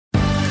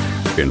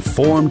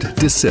Informed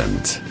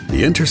Dissent,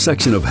 the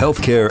intersection of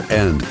healthcare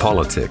and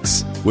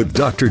politics, with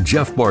Dr.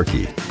 Jeff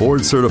Barkey,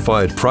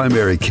 board-certified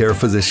primary care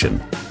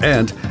physician,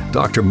 and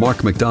Dr.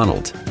 Mark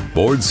McDonald,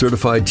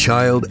 board-certified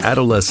child,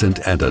 adolescent,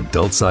 and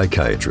adult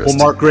psychiatrist. Well,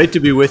 Mark, great to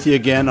be with you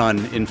again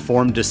on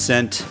Informed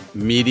Dissent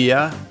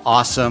Media.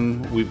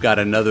 Awesome. We've got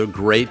another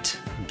great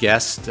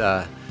guest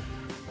to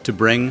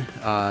bring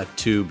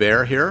to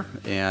bear here,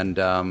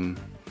 and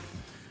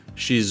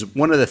she's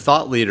one of the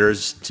thought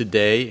leaders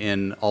today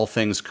in all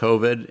things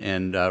COVID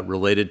and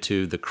related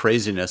to the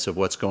craziness of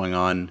what's going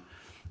on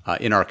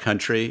in our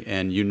country.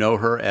 And you know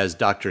her as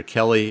Dr.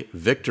 Kelly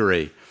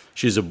Victory.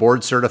 She's a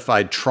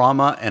board-certified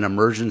trauma and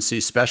emergency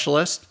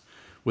specialist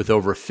with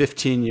over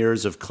 15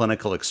 years of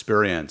clinical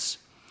experience.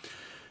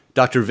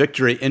 Dr.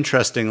 Victory,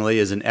 interestingly,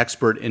 is an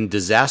expert in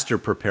disaster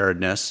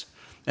preparedness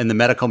and the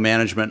medical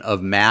management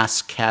of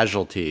mass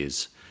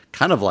casualties,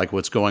 kind of like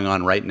what's going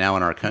on right now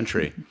in our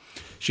country.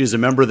 She is a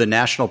member of the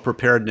National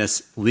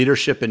Preparedness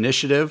Leadership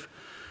Initiative,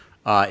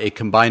 a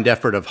combined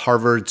effort of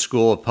Harvard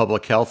School of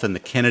Public Health and the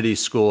Kennedy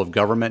School of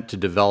Government to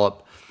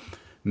develop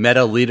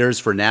meta leaders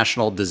for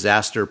national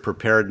disaster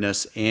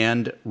preparedness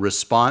and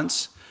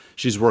response.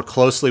 She's worked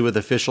closely with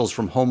officials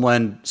from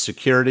Homeland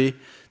Security,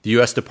 the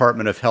U.S.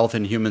 Department of Health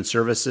and Human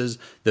Services,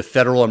 the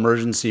Federal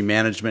Emergency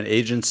Management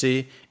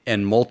Agency,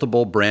 and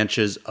multiple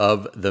branches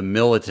of the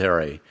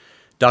military.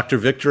 Dr.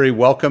 Victory,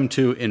 welcome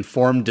to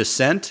Informed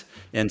Dissent,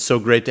 and so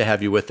great to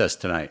have you with us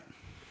tonight.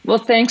 Well,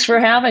 thanks for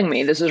having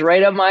me. This is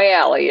right up my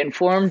alley,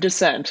 Informed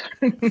Dissent.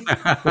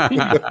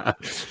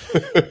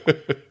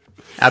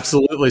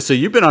 Absolutely. So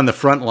you've been on the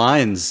front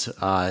lines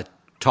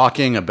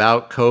talking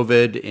about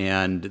COVID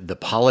and the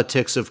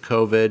politics of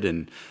COVID,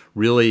 and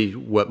really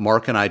what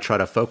Mark and I try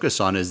to focus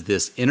on is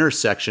this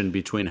intersection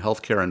between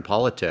healthcare and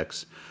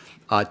politics.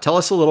 Tell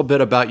us a little bit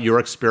about your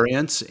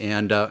experience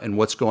and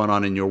what's going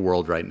on in your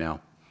world right now.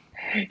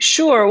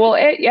 Sure. Well,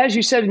 as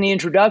you said in the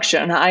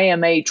introduction, I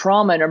am a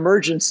trauma and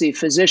emergency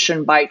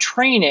physician by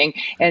training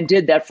and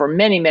did that for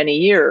many, many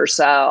years,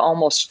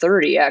 almost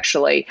 30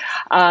 actually.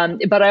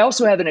 But I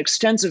also have an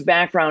extensive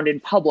background in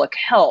public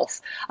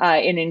health,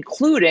 and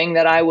including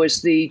that I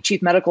was the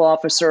chief medical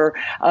officer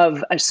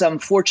of some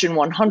Fortune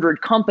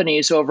 100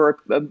 companies over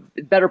a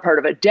better part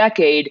of a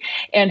decade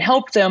and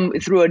helped them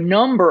through a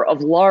number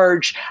of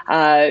large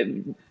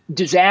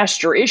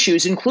disaster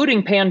issues,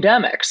 including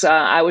pandemics.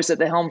 I was at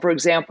the helm, for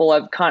example,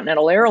 of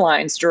Continental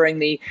Airlines during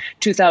the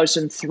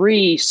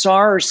 2003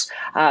 SARS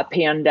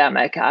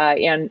pandemic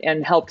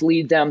and helped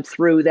lead them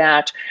through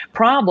that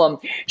problem.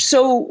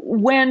 So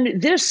when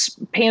this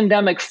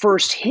pandemic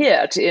first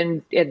hit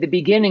at the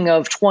beginning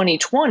of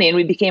 2020, and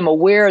we became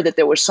aware that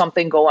there was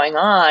something going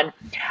on,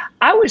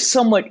 I was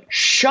somewhat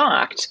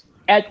shocked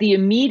at the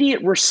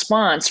immediate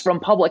response from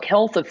public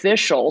health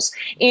officials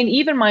and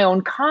even my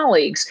own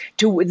colleagues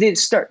to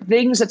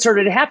things that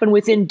started to happen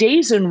within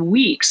days and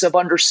weeks of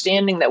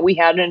understanding that we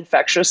had an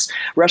infectious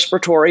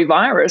respiratory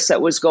virus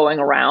that was going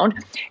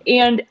around.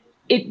 And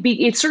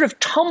it sort of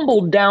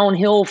tumbled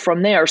downhill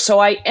from there. So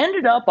I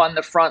ended up on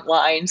the front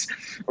lines,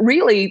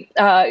 really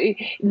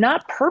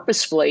not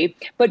purposefully,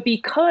 but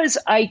because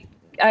I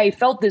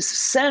felt this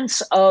sense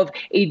of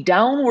a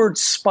downward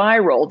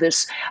spiral,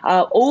 this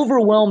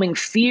overwhelming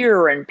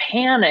fear and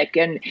panic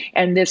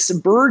and this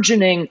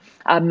burgeoning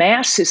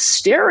mass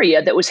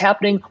hysteria that was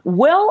happening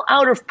well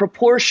out of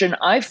proportion,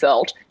 I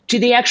felt, to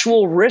the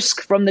actual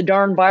risk from the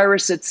darn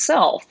virus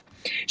itself.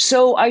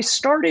 So I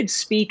started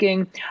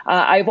speaking.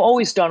 I've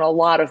always done a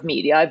lot of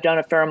media. I've done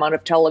a fair amount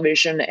of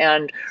television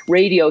and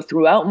radio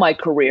throughout my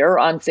career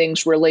on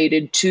things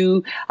related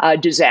to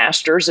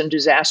disasters and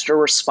disaster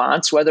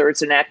response, whether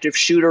it's an active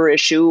shooter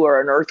issue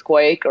or an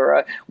earthquake or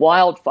a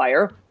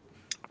wildfire.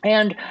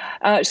 And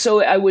so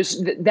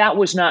that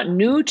was not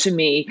new to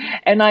me.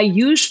 And I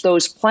used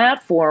those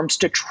platforms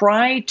to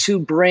try to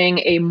bring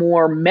a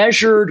more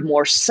measured,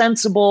 more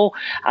sensible,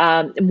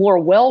 more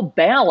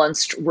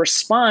well-balanced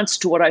response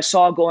to what I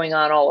saw going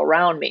on all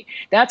around me.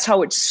 That's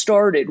how it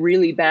started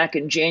really back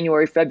in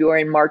January,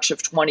 February, and March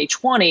of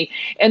 2020,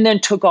 and then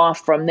took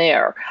off from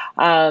there.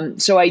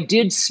 So I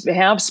did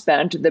have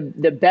spent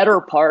the better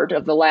part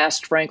of the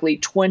last, frankly,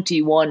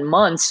 21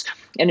 months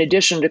in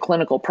addition to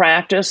clinical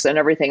practice and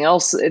everything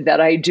else that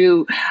I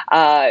do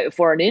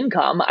for an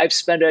income. I've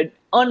spent an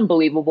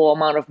unbelievable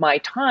amount of my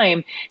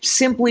time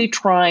simply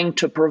trying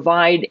to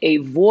provide a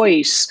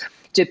voice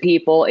to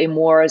people, a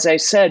more, as I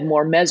said,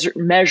 more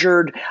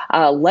measured,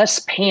 less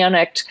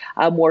panicked,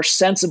 more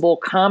sensible,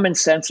 common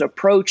sense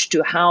approach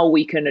to how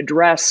we can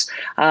address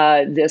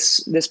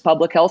this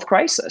public health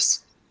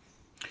crisis.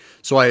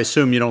 So I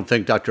assume you don't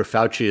think Dr.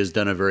 Fauci has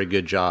done a very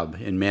good job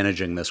in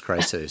managing this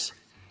crisis.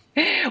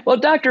 Well,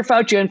 Dr.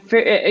 Fauci,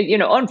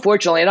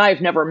 unfortunately, and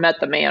I've never met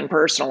the man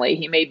personally.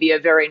 He may be a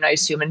very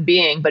nice human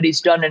being, but he's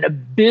done an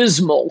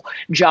abysmal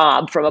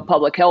job from a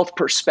public health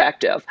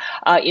perspective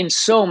in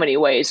so many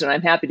ways. And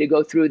I'm happy to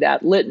go through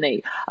that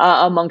litany.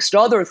 Amongst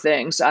other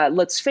things,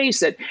 let's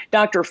face it,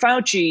 Dr.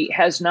 Fauci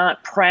has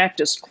not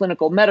practiced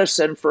clinical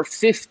medicine for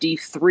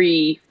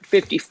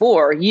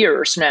 54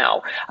 years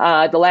now.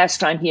 The last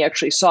time he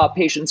actually saw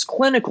patients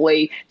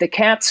clinically, the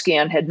CAT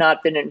scan had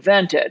not been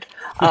invented,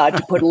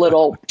 to put a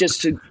little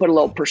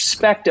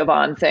perspective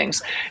on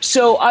things.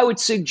 So I would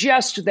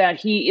suggest that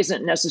he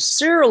isn't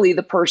necessarily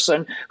the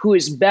person who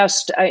is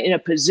best in a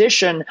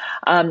position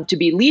to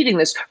be leading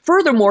this.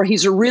 Furthermore,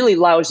 he's a really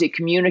lousy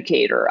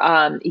communicator.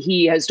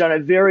 He has done a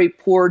very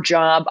poor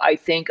job, I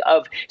think,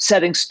 of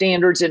setting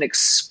standards and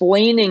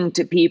explaining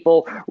to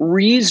people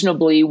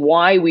reasonably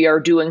why we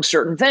are doing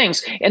certain things.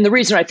 And the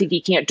reason I think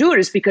he can't do it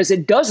is because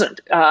it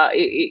doesn't.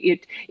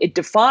 It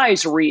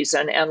defies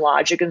reason and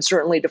logic, and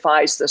certainly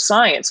defies the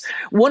science.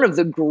 One of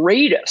the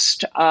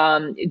greatest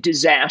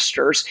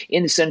disasters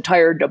in this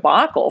entire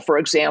debacle, for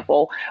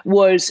example,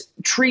 was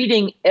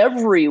treating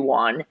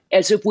everyone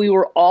as if we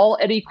were all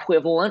at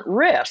equivalent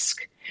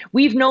risk.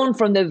 We've known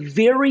from the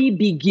very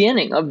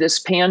beginning of this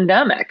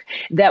pandemic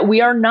that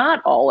we are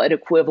not all at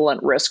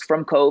equivalent risk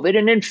from COVID.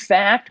 And in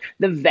fact,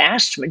 the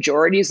vast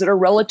majority is at a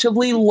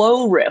relatively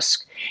low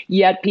risk.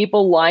 Yet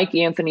people like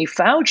Anthony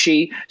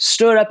Fauci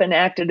stood up and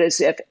acted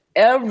as if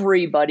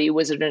everybody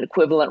was at an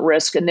equivalent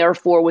risk, and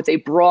therefore with a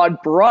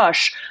broad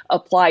brush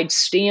applied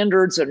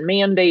standards and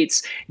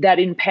mandates that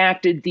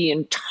impacted the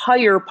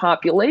entire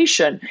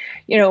population.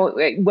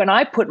 When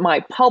I put my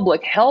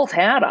public health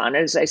hat on,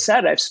 as I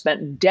said, I've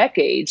spent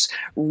decades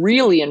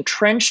really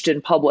entrenched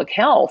in public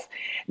health.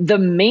 The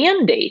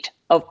mandate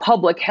of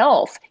public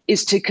health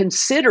is to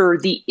consider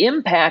the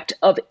impact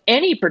of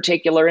any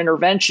particular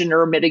intervention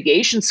or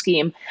mitigation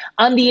scheme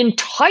on the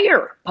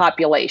entire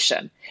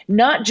population,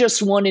 not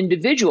just one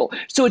individual.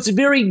 So it's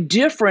very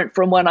different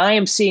from when I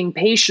am seeing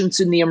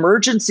patients in the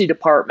emergency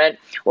department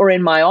or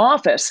in my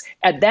office.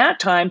 At that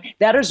time,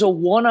 that is a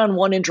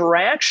one-on-one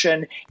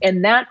interaction,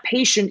 and that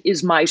patient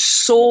is my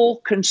sole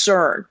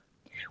concern.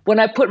 When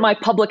I put my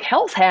public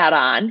health hat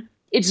on,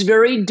 it's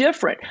very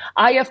different.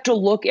 I have to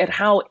look at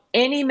how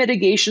any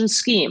mitigation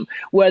scheme,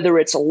 whether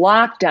it's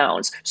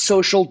lockdowns,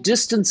 social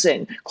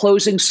distancing,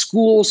 closing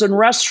schools and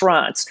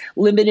restaurants,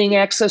 limiting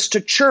access to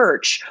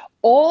church,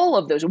 all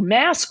of those,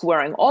 mask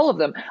wearing, all of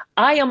them,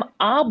 I am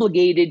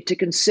obligated to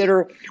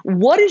consider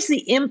what is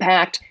the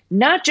impact,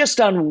 not just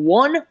on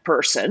one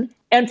person,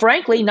 and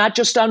frankly, not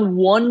just on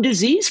one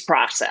disease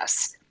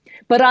process,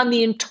 but on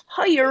the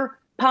entire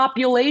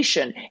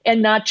population,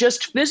 and not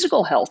just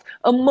physical health,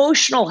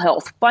 emotional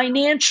health,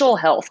 financial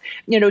health,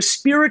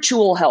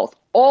 spiritual health,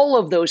 all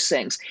of those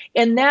things.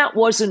 And that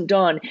wasn't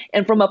done.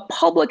 And from a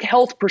public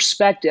health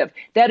perspective,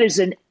 that is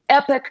an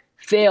epic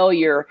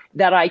failure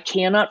that I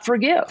cannot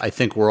forgive. I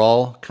think we're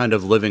all kind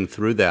of living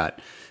through that.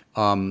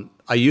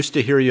 I used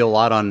to hear you a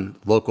lot on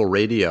local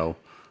radio.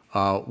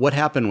 What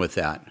happened with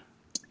that?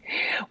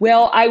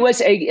 Well, I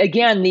was,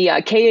 again, the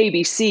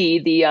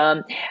KABC,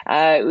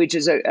 which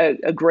is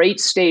a great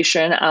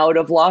station out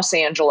of Los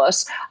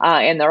Angeles,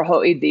 and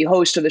the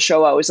host of the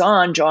show I was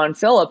on, John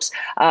Phillips,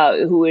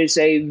 who is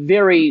a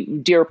very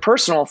dear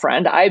personal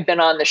friend. I've been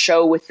on the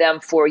show with them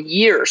for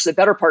years, the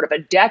better part of a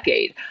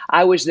decade.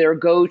 I was their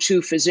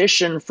go-to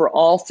physician for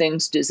all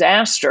things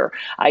disaster.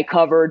 I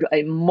covered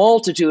a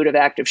multitude of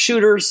active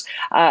shooters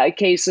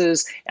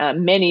cases,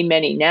 many,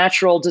 many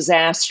natural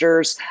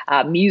disasters,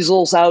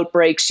 measles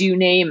outbreaks, you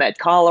name it,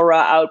 cholera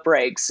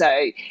outbreaks,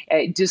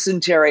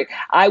 dysentery.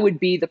 I would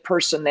be the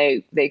person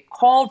they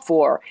called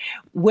for.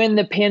 When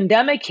the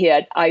pandemic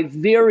hit, I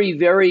very,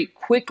 very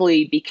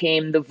quickly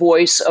became the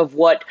voice of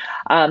what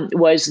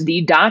was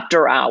the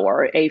doctor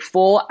hour, a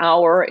full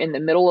hour in the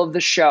middle of the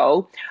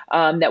show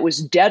that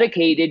was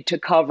dedicated to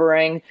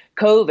covering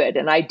COVID.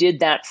 And I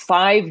did that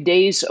 5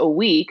 days a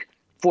week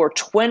for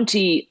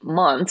 20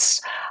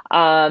 months,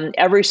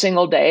 every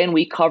single day, and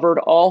we covered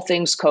all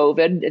things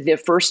COVID. The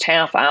first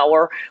half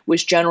hour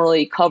was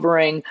generally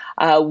covering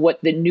what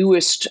the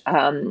newest,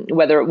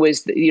 whether it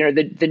was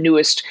the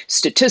newest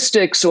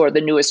statistics or the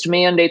newest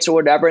mandates or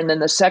whatever, and then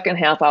the second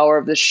half hour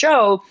of the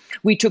show,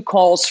 we took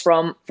calls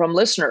from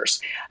listeners.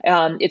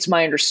 It's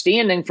my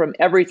understanding from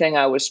everything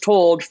I was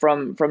told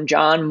from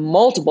John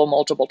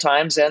multiple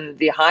times and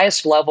the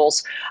highest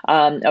levels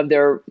of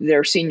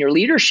their senior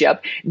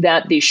leadership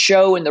that the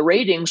show and the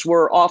ratings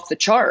were off the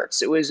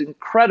charts. It was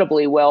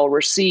incredibly well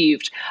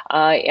received.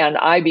 And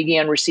I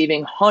began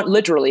receiving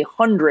literally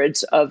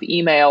hundreds of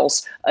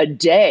emails a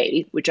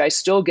day, which I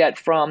still get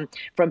from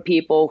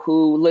people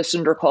who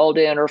listened or called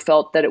in or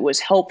felt that it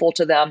was helpful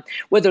to them,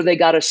 whether they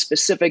got a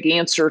specific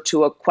answer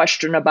to a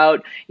question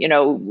about,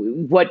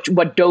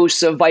 what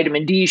dose of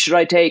vitamin D should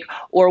I take,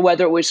 or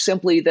whether it was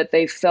simply that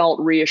they felt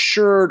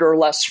reassured or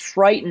less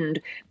frightened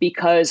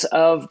because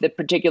of the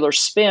particular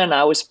spin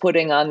I was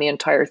putting on the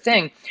entire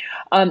thing.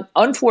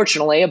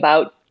 Unfortunately,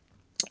 about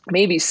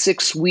maybe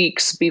 6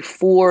 weeks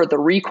before the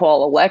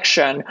recall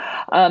election.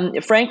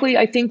 Frankly,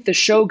 I think the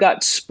show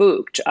got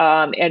spooked,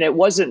 and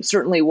it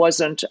certainly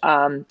wasn't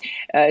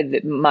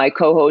my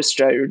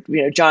co-host,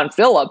 John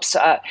Phillips.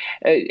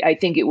 I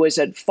think it was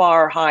at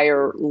far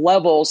higher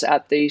levels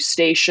at the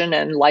station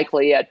and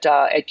likely at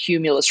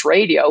Cumulus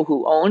Radio,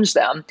 who owns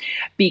them,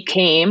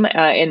 became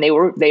and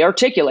they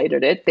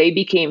articulated it. They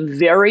became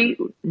very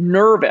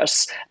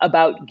nervous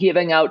about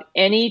giving out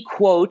any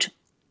quote.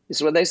 This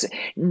is what they say,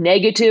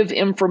 negative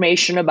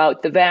information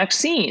about the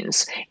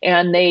vaccines.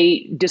 And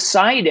they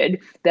decided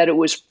that it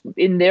was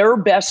in their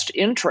best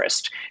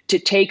interest to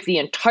take the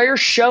entire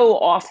show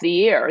off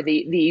the air,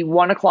 the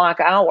 1 o'clock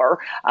hour,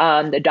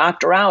 the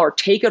doctor hour,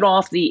 take it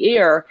off the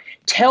air,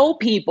 tell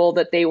people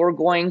that they were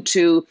going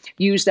to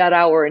use that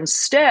hour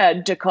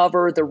instead to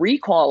cover the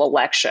recall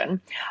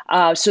election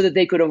so that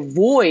they could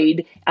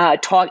avoid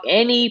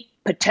any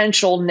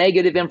potential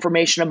negative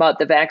information about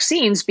the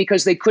vaccines,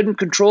 because they couldn't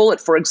control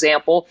it. For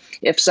example,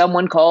 if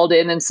someone called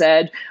in and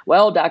said,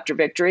 well, Dr.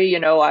 Victory,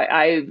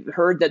 I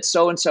heard that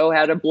so-and-so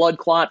had a blood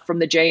clot from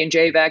the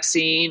J&J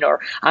vaccine, or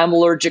I'm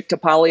allergic to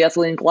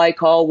polyethylene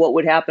glycol. What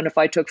would happen if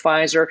I took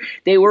Pfizer?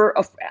 They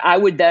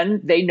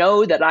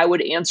know that I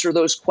would answer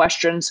those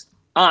questions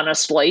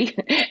honestly.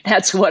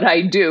 That's what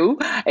I do,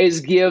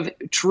 is give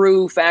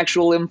true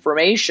factual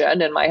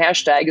information. And my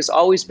hashtag has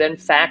always been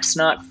facts,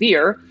 not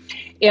fear.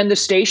 And the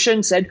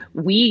station said,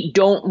 we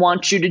don't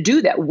want you to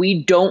do that.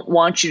 We don't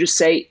want you to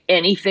say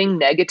anything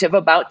negative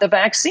about the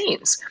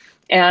vaccines.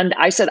 And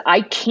I said,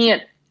 I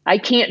can't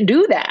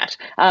do that.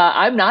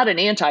 I'm not an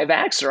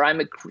anti-vaxxer.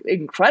 I'm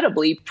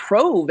incredibly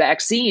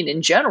pro-vaccine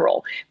in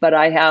general, but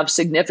I have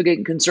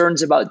significant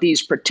concerns about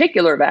these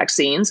particular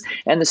vaccines,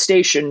 and the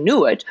station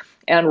knew it.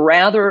 And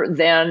rather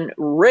than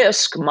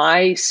risk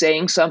my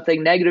saying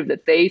something negative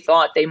that they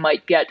thought they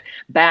might get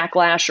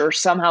backlash, or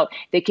somehow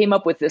they came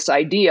up with this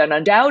idea. And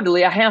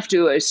undoubtedly, I have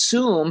to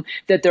assume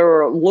that there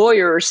were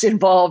lawyers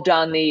involved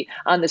on the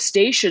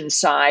station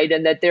side,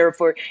 and that they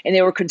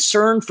were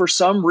concerned for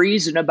some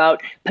reason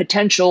about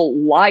potential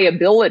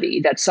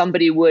liability, that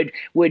somebody would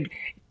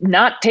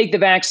not take the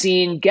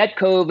vaccine, get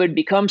COVID,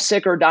 become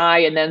sick or die,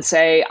 and then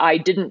say, I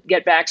didn't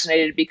get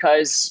vaccinated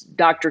because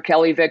Dr.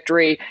 Kelly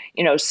Victory,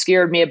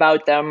 scared me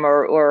about them,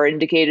 or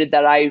indicated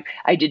that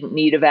I didn't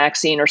need a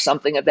vaccine or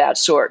something of that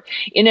sort.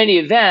 In any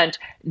event,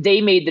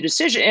 they made the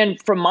decision.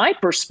 And from my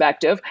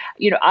perspective,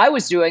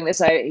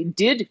 I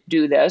did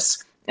do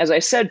this, as I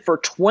said, for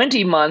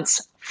 20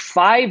 months,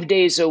 5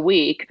 days a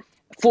week,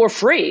 for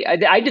free.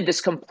 I did this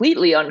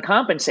completely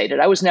uncompensated.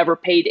 I was never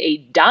paid a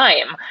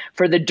dime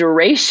for the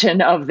duration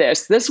of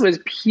this. This was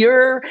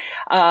pure,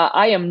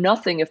 I am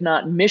nothing if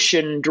not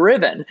mission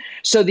driven.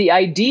 So the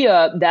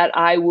idea that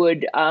I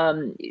would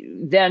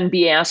then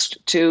be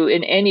asked to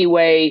in any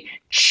way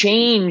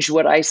change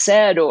what I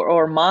said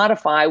or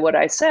modify what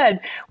I said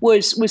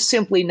was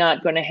simply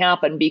not going to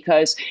happen,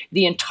 because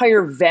the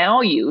entire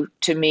value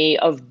to me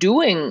of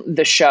doing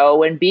the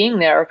show and being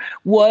there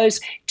was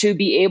to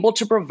be able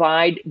to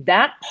provide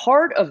that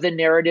part of the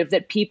narrative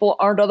that people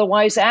aren't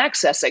otherwise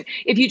accessing.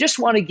 If you just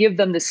want to give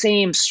them the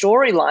same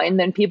storyline,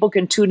 then people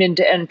can tune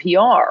into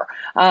NPR,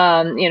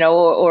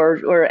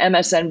 or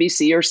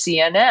MSNBC or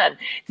CNN.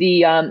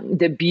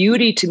 The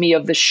beauty to me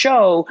of the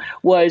show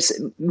was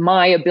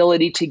my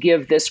ability to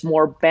give this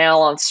more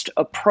balanced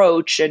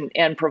approach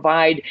and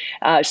provide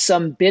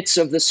some bits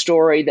of the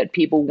story that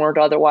people weren't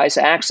otherwise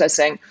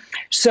accessing.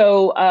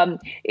 So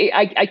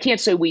I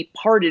can't say we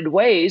parted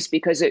ways,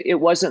 because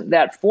it wasn't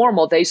that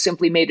formal. They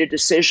simply made a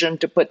decision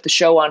to put the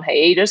show on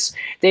hiatus.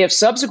 They have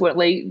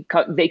subsequently,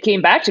 they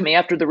came back to me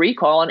after the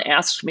recall and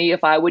asked me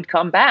if I would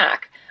come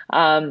back.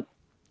 To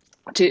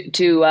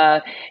do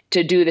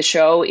the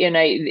show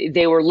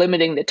they were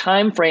limiting the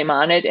time frame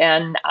on it,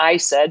 and I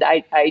said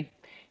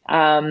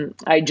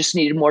I just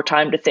needed more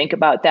time to think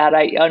about that.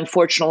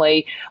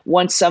 Unfortunately,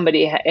 once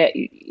somebody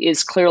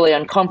is clearly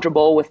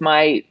uncomfortable with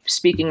my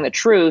speaking the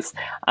truth,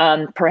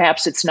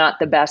 perhaps it's not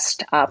the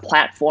best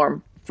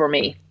platform for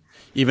me.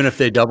 Even if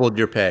they doubled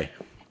your pay.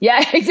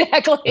 Yeah,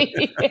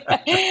 exactly.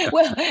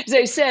 Well, as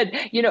I said,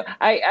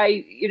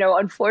 I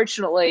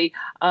unfortunately,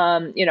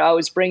 I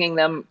was bringing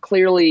them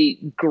clearly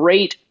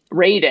great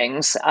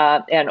ratings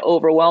and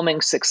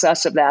overwhelming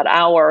success of that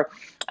hour.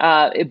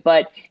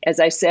 But as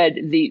I said,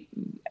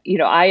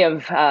 I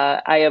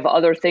have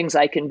other things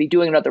I can be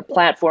doing and other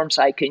platforms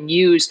I can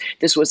use.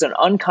 This was an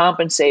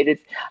uncompensated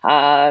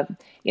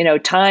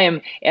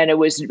time, and I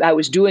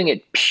was doing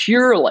it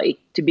purely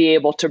to be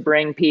able to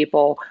bring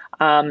people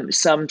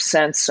some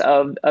sense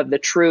of the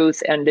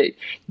truth, and to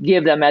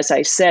give them, as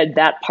I said,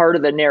 that part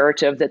of the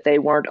narrative that they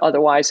weren't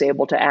otherwise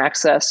able to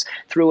access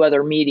through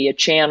other media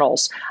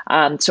channels.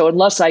 So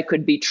unless I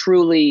could be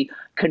truly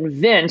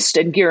convinced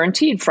and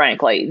guaranteed,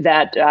 frankly,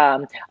 that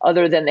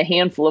other than the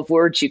handful of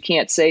words you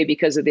can't say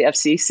because of the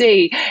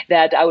FCC,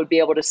 that I would be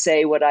able to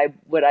say what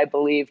I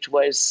believed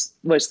was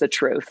the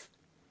truth.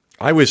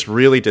 I was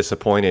really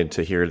disappointed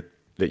to hear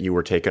that you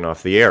were taken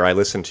off the air. I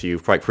listen to you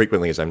quite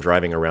frequently as I'm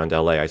driving around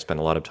LA. I spend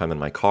a lot of time in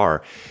my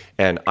car,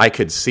 and I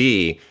could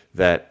see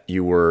that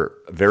you were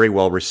very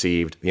well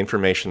received. The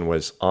information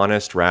was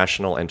honest,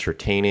 rational,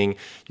 entertaining.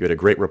 You had a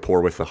great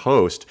rapport with the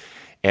host,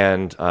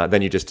 and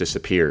then you just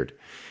disappeared.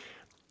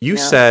 You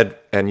said,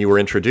 and you were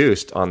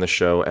introduced on the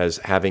show as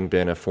having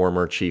been a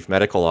former chief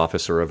medical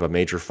officer of a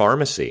major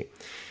pharmacy.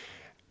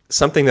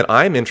 Something that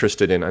I'm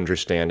interested in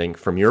understanding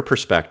from your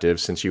perspective,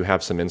 since you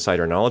have some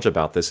insider knowledge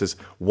about this, is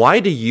why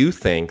do you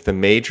think the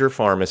major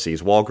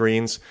pharmacies,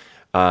 Walgreens,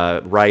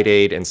 Rite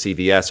Aid, and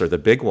CVS are the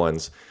big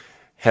ones,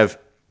 have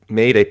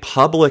made a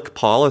public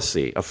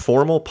policy, a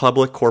formal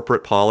public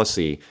corporate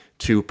policy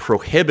to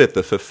prohibit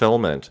the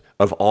fulfillment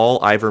of all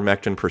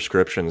ivermectin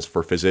prescriptions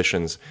for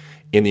physicians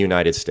in the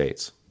United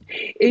States?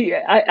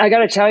 I got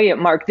to tell you,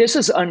 Mark, this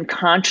is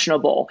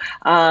unconscionable.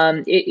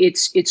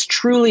 It's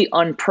truly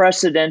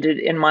unprecedented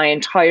in my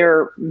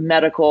entire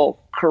medical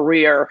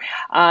career,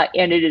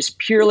 and it is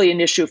purely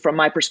an issue from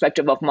my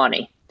perspective of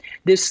money.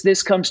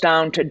 This comes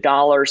down to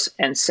dollars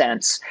and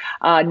cents.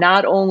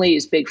 Not only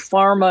is Big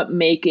Pharma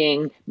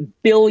making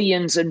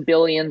billions and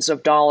billions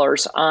of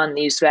dollars on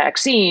these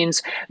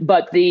vaccines,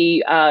 but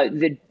the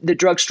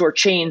drugstore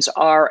chains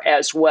are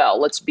as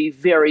well. Let's be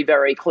very,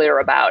 very clear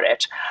about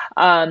it.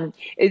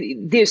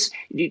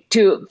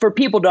 For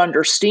people to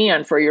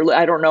understand,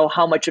 I don't know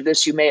how much of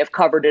this you may have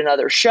covered in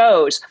other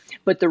shows,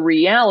 but the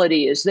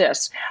reality is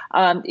this.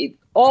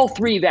 All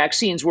three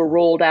vaccines were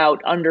rolled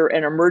out under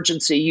an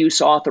emergency use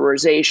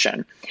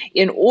authorization.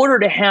 In order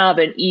to have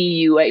an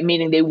EUA,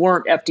 meaning they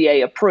weren't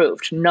FDA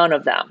approved, none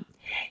of them.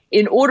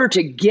 In order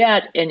to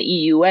get an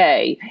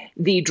EUA,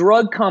 the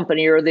drug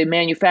company or the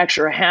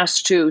manufacturer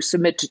has to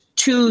submit to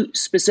two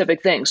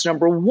specific things.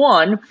 Number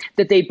one,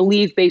 that they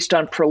believe based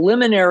on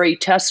preliminary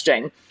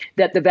testing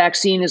that the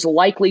vaccine is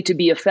likely to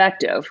be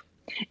effective.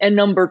 And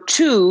number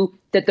two,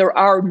 that there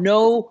are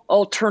no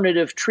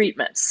alternative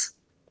treatments.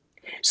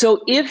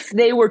 So if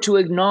anyone were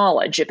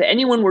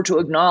to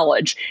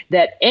acknowledge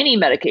that any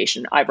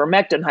medication,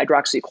 ivermectin,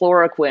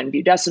 hydroxychloroquine,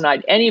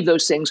 budesonide, any of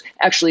those things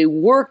actually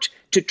worked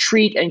to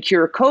treat and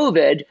cure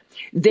COVID,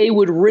 they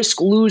would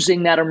risk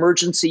losing that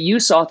emergency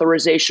use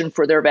authorization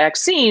for their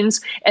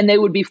vaccines, and they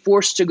would be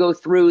forced to go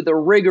through the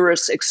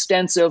rigorous,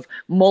 extensive,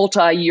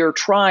 multi-year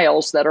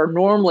trials that are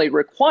normally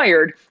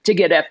required to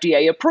get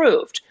FDA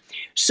approved.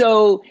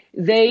 So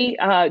the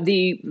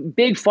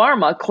Big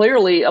Pharma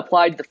clearly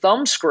applied the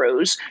thumb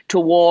screws to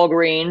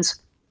Walgreens,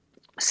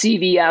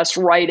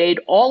 CVS, Rite Aid,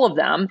 all of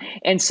them,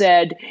 and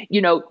said,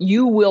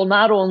 you will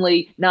not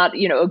only not,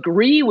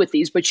 agree with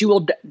these, but you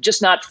will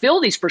just not fill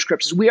these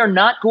prescriptions. We are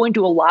not going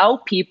to allow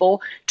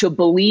people to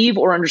believe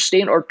or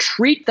understand or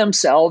treat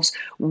themselves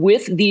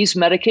with these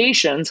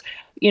medications.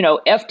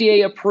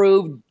 FDA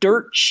approved,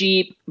 dirt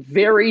cheap,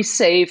 very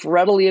safe,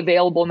 readily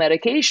available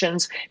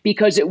medications,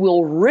 because it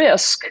will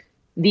risk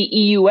the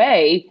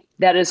EUA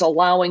that is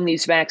allowing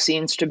these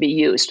vaccines to be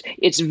used.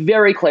 It's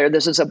very clear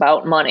this is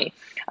about money.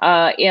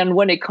 And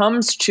when it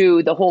comes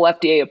to the whole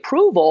FDA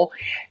approval,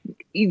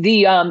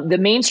 the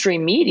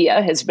mainstream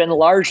media has been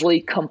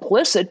largely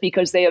complicit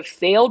because they have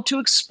failed to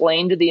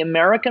explain to the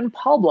American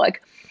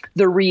public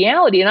the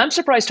reality. And I'm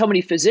surprised how many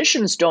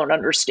physicians don't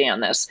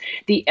understand this.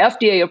 The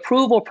FDA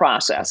approval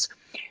process.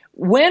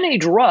 When a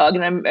drug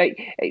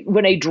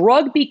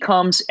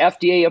becomes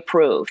FDA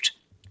approved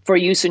for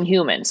use in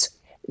humans,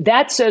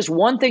 that says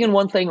one thing and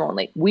one thing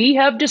only. We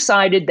have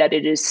decided that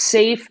it is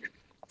safe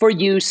for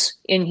use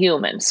in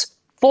humans.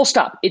 Full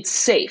stop. It's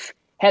safe.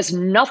 Has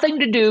nothing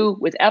to do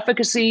with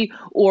efficacy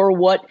or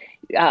what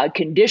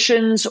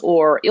conditions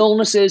or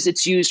illnesses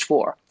it's used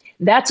for.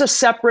 That's a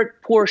separate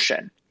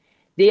portion.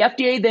 The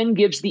FDA then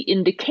gives the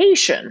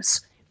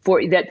indications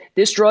for that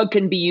this drug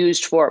can be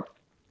used for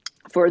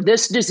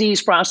this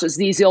disease process,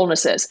 these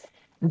illnesses.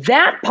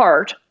 That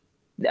part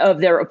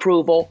of their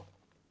approval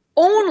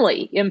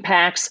only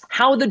impacts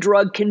how the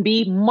drug can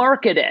be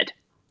marketed.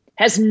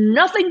 Has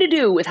nothing to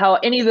do with how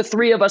any of the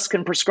three of us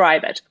can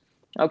prescribe it.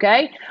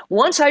 Okay?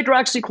 Once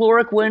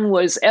hydroxychloroquine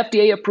was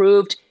FDA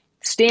approved,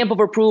 stamp of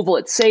approval,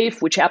 it's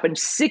safe, which happened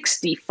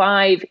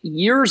 65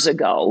 years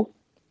ago,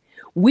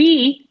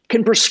 we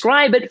can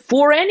prescribe it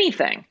for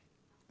anything.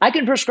 I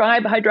can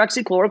prescribe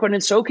hydroxychloroquine,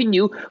 and so can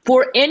you,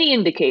 for any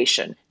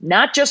indication,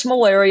 not just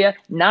malaria,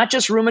 not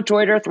just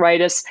rheumatoid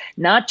arthritis,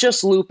 not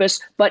just lupus,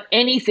 but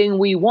anything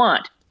we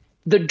want.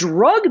 The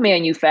drug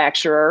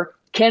manufacturer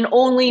can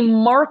only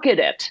market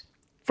it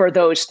for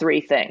those three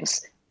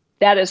things.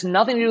 That has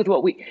nothing to do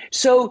with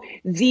so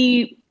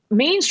the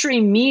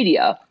mainstream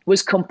media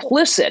was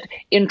complicit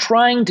in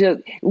trying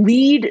to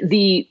lead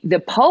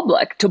the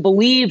public to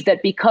believe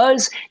that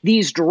because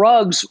these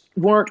drugs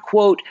weren't,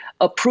 quote,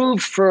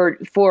 approved for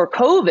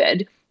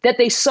COVID, that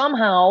they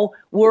somehow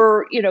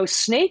were,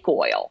 snake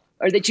oil,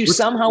 or that you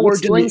somehow were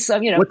doing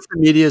some, What's the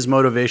media's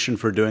motivation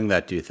for doing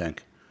that, do you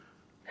think?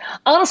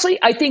 Honestly,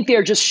 I think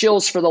they're just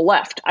shills for the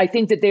left. I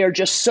think that they are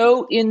just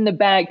so in the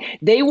bag.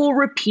 They will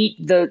repeat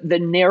the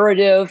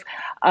narrative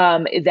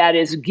that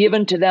is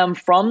given to them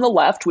from the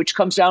left, which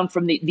comes down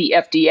from the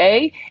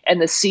FDA and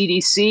the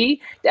CDC.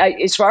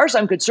 As far as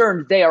I'm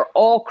concerned, they are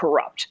all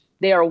corrupt.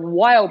 They are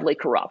wildly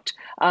corrupt.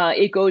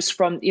 It goes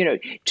from to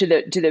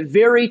the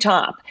very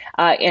top,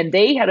 and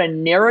they had a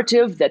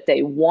narrative that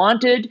they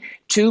wanted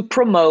to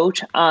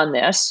promote on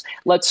this.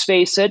 Let's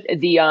face it,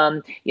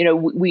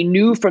 we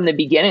knew from the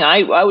beginning.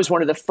 I was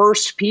one of the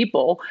first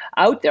people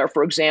out there,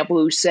 for example,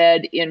 who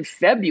said in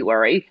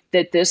February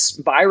that this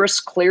virus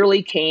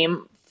clearly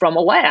came from a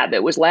lab.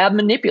 It was lab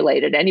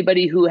manipulated.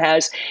 Anybody who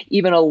has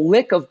even a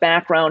lick of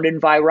background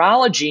in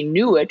virology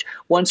knew it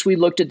once we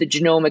looked at the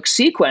genomic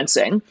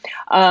sequencing.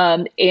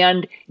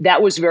 And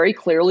that was very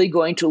clearly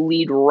going to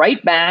lead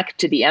right back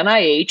to the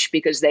NIH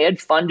because they had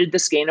funded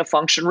this gain of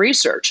function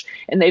research.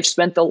 And they've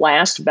spent the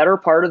last better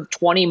part of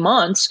 20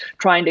 months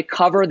trying to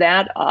cover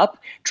that up,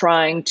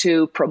 trying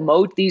to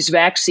promote these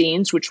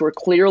vaccines, which were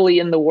clearly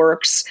in the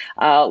works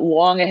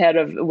long ahead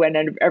of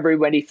when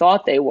everybody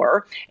thought they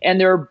were.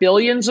 And there are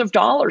billions of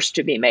dollars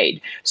to be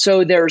made.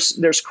 So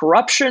there's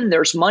corruption,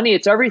 there's money.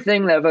 It's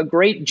everything of a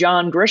great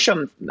John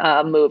Grisham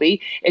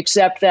movie,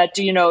 except that,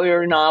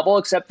 or a novel,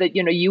 except that,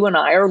 you and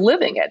I are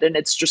living it, and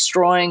it's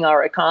destroying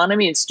our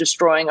economy. It's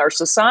destroying our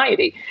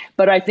society.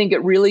 But I think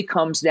it really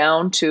comes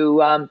down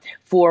to,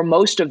 for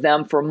most of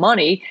them, for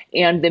money,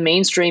 and the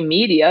mainstream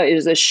media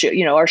is are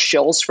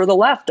shills for the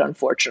left,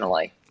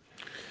 unfortunately.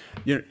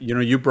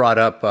 You brought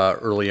up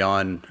early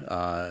on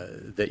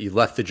that you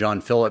left the John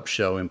Phillips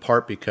show in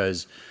part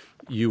because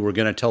you were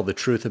going to tell the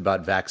truth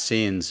about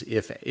vaccines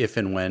if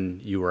and when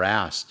you were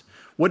asked.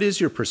 What is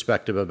your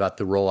perspective about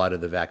the rollout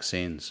of the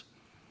vaccines?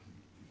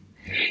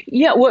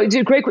 Yeah, well, it's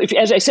a great question.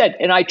 As I said,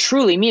 and I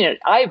truly mean it,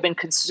 I have been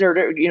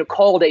considered,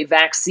 called a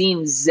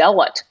vaccine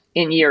zealot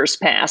in years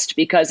past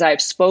because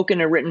I've spoken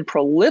and written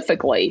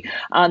prolifically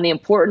on the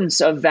importance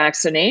of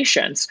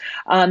vaccinations.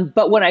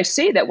 But when I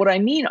say that, what I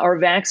mean are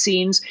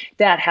vaccines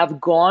that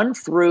have gone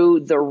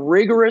through the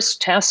rigorous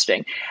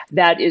testing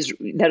that is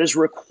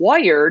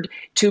required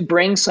to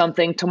bring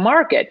something to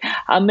market.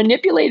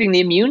 Manipulating the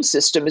immune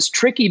system is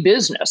tricky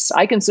business.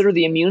 I consider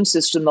the immune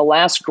system the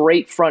last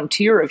great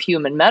frontier of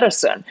human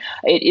medicine.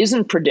 It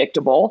isn't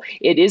predictable.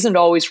 It isn't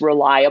always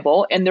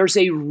reliable. And there's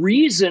a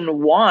reason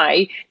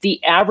why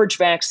the average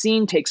vaccine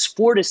takes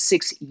 4 to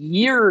 6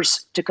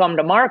 years to come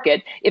to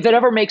market, if it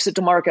ever makes it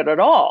to market at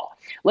all.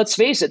 Let's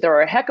face it, there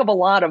are a heck of a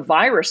lot of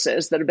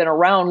viruses that have been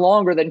around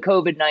longer than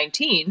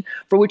COVID-19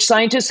 for which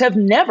scientists have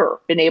never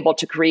been able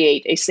to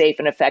create a safe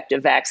and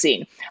effective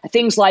vaccine.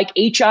 Things like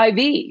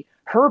HIV,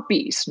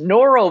 herpes,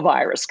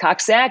 norovirus,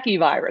 Coxsackie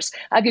virus.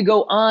 I could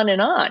go on and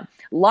on.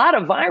 A lot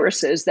of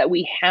viruses that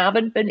we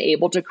haven't been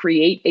able to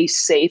create a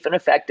safe and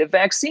effective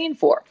vaccine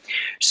for.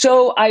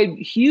 So I have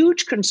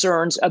huge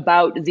concerns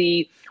about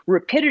the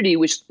rapidity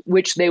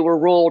which they were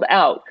rolled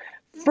out.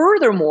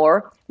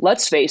 Furthermore,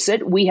 let's face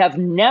it, we have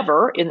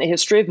never in the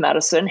history of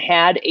medicine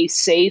had a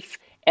safe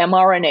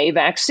mRNA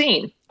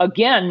vaccine.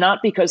 Again,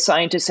 not because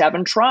scientists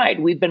haven't tried.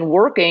 We've been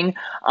working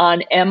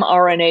on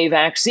mRNA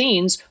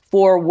vaccines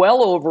for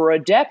well over a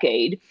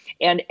decade.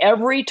 And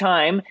every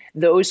time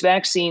those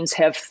vaccines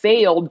have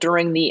failed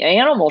during the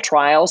animal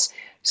trials,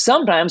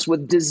 sometimes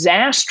with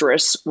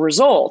disastrous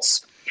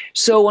results.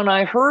 So when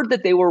I heard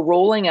that they were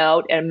rolling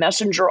out a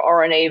messenger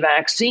RNA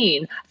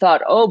vaccine, I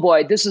thought, oh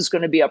boy, this is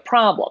going to be a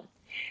problem.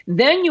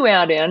 Then you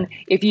add in,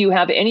 if you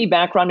have any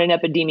background in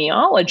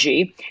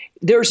epidemiology,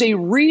 there's a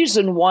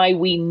reason why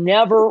we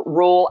never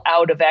roll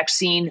out a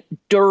vaccine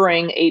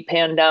during a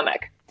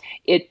pandemic.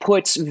 It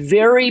puts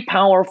very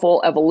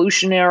powerful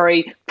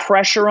evolutionary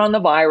pressure on the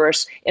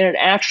virus, and it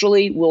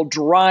actually will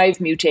drive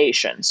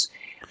mutations.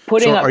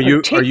 So are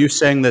you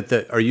saying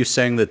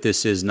that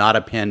this is not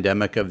a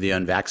pandemic of the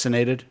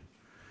unvaccinated?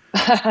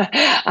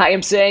 I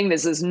am saying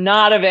this is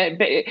not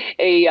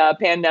a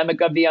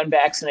pandemic of the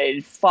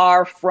unvaccinated.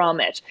 Far from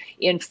it.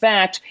 In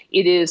fact,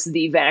 it is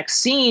the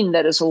vaccine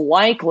that is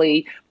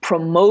likely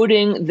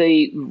promoting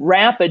the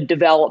rapid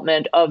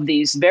development of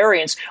these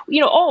variants.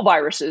 All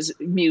viruses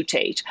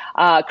mutate.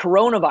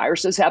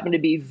 Coronaviruses happen to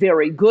be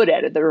very good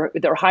at it.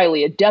 They're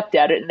highly adept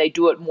at it, and they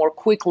do it more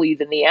quickly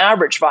than the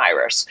average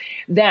virus.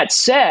 That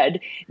said,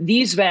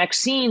 these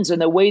vaccines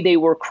and the way they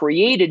were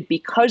created,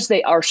 because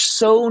they are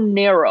so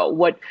narrow,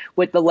 what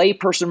the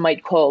layperson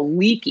might call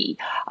leaky,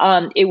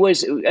 it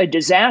was a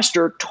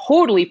disaster,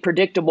 totally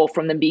predictable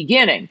from the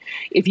beginning.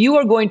 If you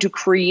are going to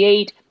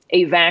create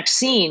a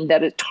vaccine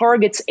that it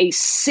targets a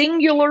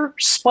singular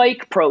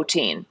spike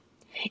protein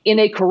in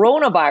a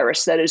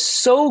coronavirus that is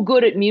so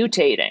good at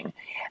mutating,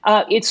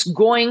 it's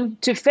going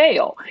to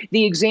fail.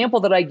 The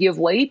example that I give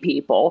lay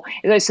people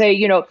is I say,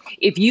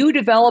 if you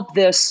develop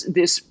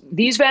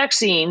these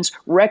vaccines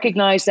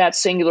recognize that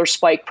singular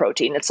spike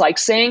protein. It's like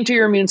saying to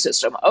your immune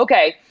system,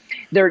 okay,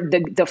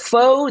 the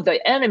foe,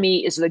 the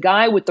enemy is the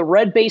guy with the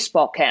red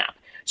baseball cap.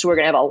 So we're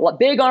going to have a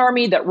big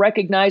army that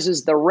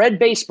recognizes the red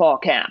baseball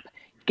cap.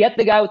 Get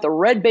the guy with the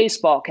red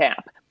baseball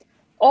cap.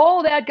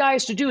 All that guy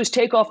has to do is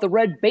take off the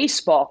red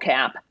baseball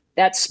cap.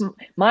 That's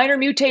minor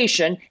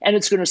mutation, and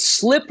it's going to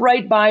slip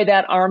right by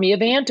that army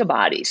of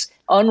antibodies,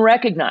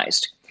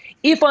 unrecognized.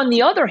 If, on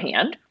the other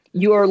hand,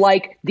 you're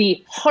like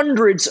the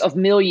hundreds of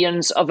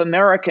millions of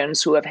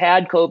Americans who have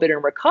had COVID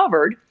and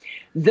recovered.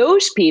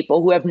 Those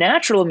people who have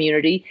natural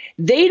immunity,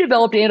 they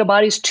developed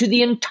antibodies to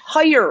the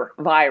entire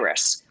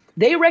virus.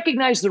 They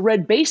recognize the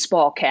red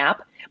baseball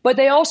cap, but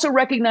they also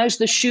recognize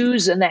the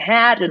shoes and the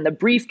hat and the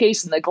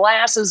briefcase and the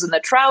glasses and the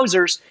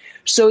trousers.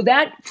 So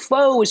that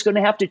foe is going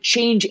to have to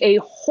change a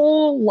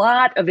whole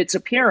lot of its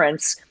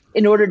appearance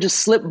in order to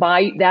slip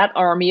by that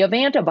army of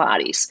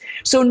antibodies.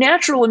 So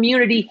natural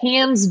immunity,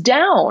 hands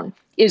down,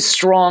 is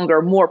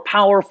stronger, more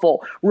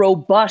powerful,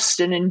 robust,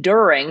 and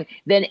enduring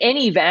than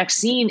any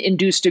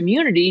vaccine-induced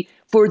immunity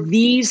for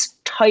these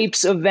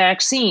types of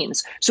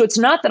vaccines. So it's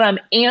not that I'm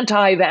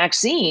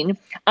anti-vaccine,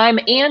 I'm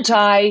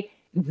anti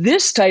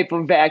this type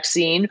of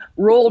vaccine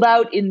rolled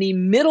out in the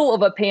middle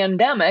of a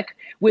pandemic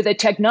with a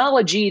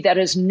technology that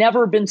has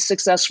never been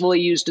successfully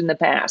used in the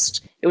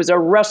past. It was a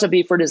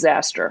recipe for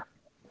disaster.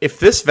 If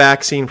this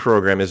vaccine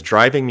program is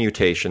driving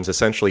mutations,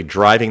 essentially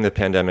driving the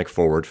pandemic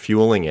forward,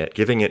 fueling it,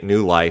 giving it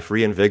new life,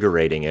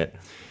 reinvigorating it,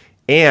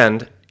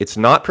 and it's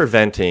not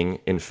preventing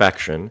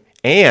infection,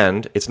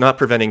 and it's not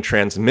preventing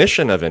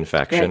transmission of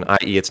infection,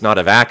 i.e. it's not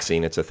a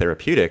vaccine, it's a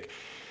therapeutic,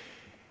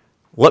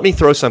 let me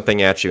throw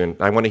something at you, and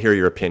I want to hear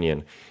your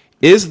opinion.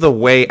 Is the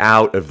way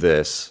out of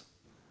this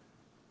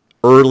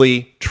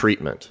early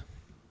treatment?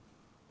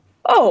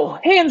 Oh,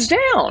 hands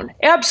down.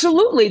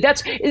 Absolutely.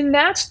 That's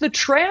the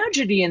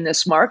tragedy in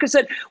this, Mark, is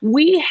that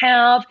we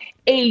have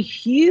a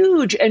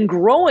huge and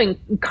growing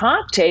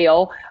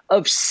cocktail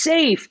of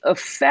safe,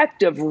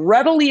 effective,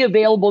 readily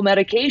available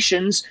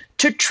medications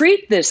to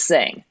treat this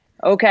thing.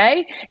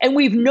 Okay? And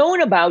we've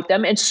known about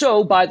them. And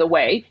so, by the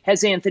way,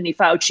 has Anthony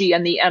Fauci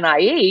and the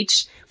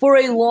NIH for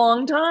a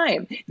long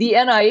time. The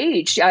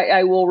NIH,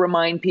 I will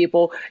remind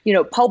people,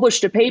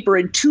 published a paper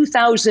in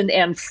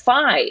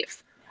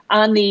 2005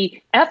 on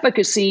the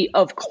efficacy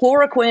of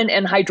chloroquine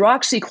and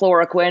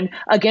hydroxychloroquine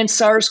against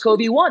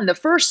SARS-CoV-1, the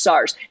first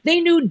SARS. They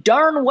knew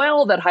darn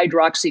well that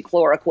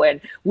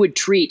hydroxychloroquine would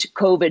treat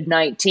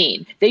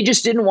COVID-19. They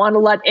just didn't want to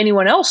let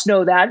anyone else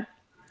know that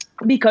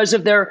because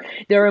of their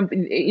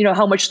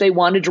how much they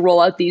wanted to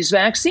roll out these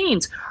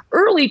vaccines.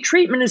 Early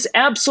treatment is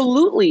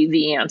absolutely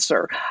the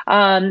answer.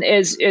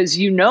 As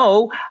you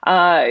know,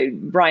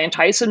 Brian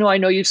Tyson, who I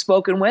know you've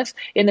spoken with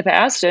in the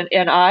past,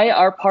 and I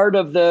are part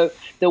of the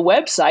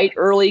website,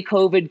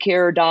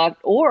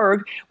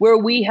 earlycovidcare.org, where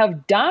we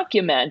have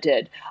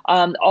documented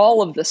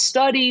all of the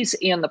studies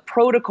and the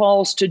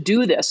protocols to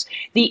do this.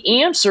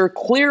 The answer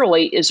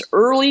clearly is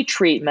early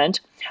treatment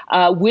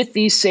with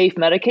these safe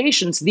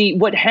medications.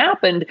 What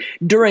happened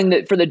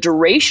for the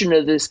duration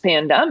of this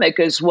pandemic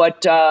is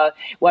what I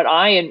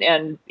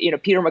and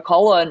Peter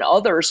McCullough and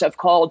others have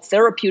called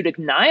therapeutic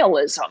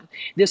nihilism.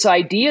 This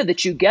idea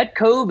that you get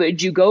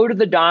COVID, you go to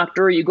the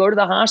doctor, you go to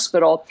the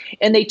hospital,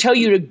 and they tell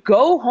you to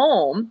go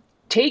home,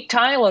 take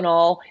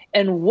Tylenol,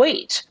 and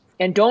wait.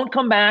 And don't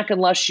come back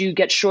unless you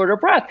get short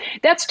of breath.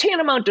 That's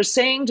tantamount to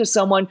saying to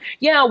someone,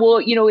 yeah, well,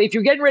 if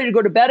you're getting ready to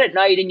go to bed at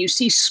night and you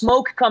see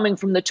smoke coming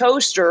from the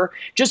toaster,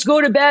 just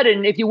go to bed.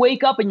 And if you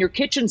wake up and your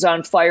kitchen's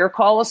on fire,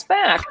 call us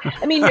back.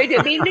 I mean,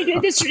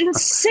 it's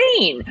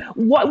insane.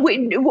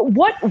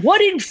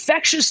 What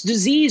infectious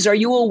disease are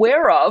you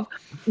aware of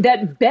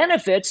that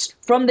benefits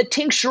from the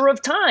tincture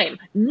of time?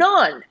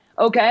 None.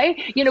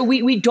 Okay.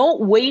 We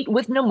don't wait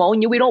with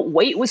pneumonia. We don't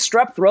wait with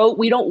strep throat.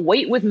 We don't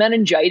wait with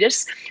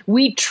meningitis.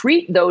 We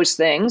treat those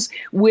things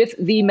with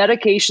the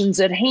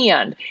medications at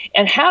hand.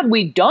 And had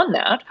we done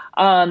that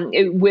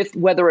with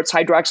whether it's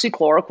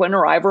hydroxychloroquine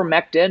or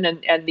ivermectin,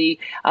 and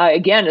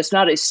again, it's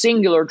not a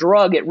singular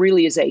drug. It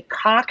really is a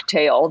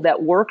cocktail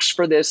that works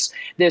for this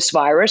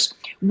virus.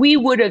 We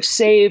would have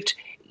saved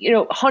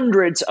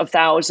hundreds of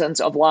thousands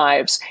of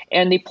lives.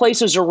 And the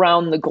places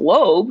around the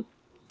globe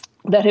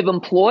that have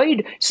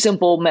employed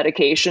simple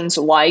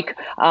medications like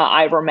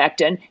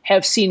ivermectin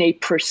have seen a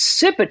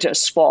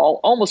precipitous fall,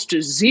 almost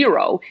to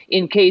zero,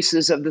 in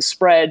cases of the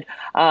spread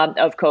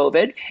of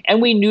COVID.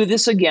 And we knew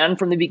this again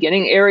from the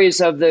beginning. Areas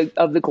of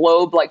the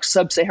globe like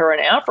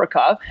sub-Saharan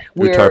Africa,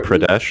 where Uttar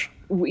Pradesh.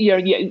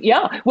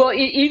 Yeah. Well,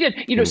 even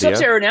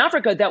sub-Saharan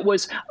Africa, that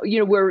was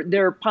where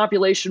their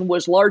population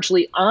was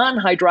largely on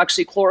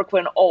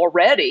hydroxychloroquine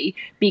already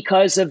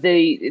because of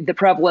the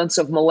prevalence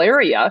of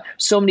malaria.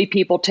 So many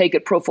people take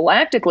it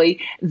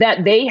prophylactically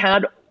that they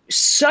had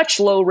such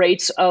low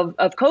rates of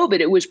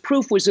COVID.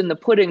 Proof was in the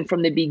pudding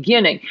from the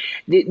beginning.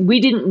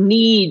 We didn't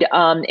need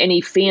any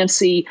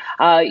fancy,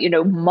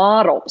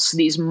 models,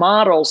 these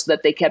models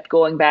that they kept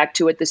going back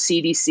to at the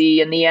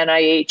CDC and the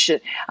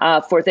NIH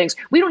for things.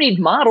 We don't need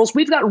models.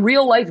 We've got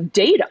real life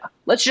data.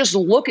 Let's just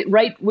look at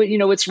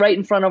it's right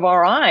in front of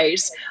our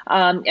eyes.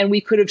 And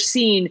we could have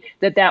seen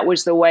that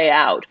was the way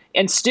out.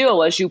 And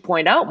still, as you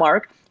point out,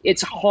 Mark,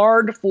 it's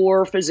hard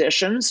for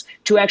physicians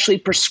to actually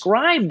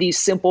prescribe these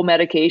simple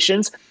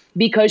medications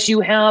because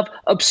you have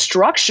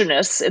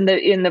obstructionists in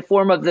the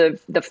form of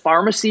the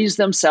pharmacies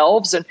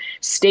themselves and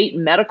state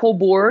medical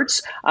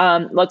boards.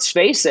 Let's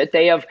face it,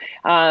 they have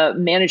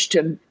managed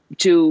to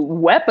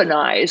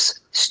weaponize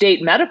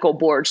state medical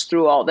boards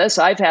through all this.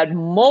 I've had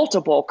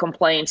multiple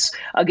complaints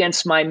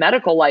against my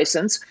medical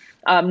license,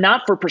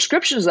 not for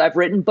prescriptions I've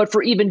written, but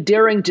for even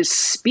daring to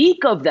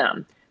speak of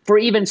them, for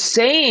even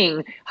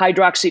saying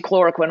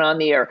hydroxychloroquine on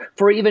the air,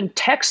 for even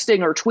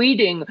texting or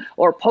tweeting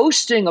or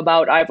posting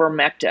about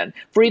ivermectin,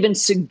 for even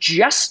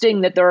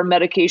suggesting that there are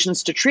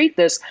medications to treat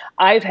this.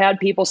 I've had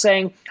people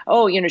saying,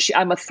 oh,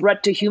 I'm a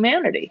threat to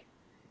humanity.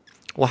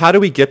 Well, how do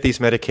we get these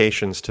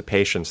medications to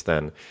patients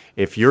then?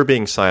 If you're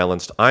being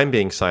silenced, I'm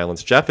being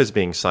silenced, Jeff is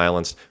being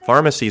silenced,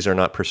 pharmacies are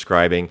not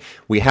prescribing.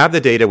 We have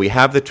the data, we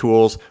have the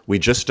tools, we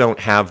just don't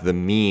have the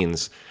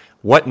means.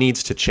 What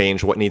needs to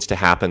change? What needs to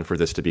happen for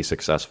this to be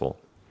successful?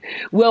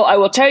 Well, I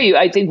will tell you,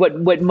 I think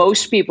what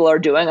most people are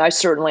doing, I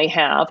certainly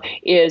have,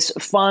 is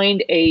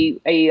find a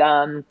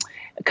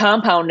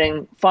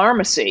compounding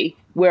pharmacy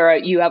where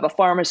you have a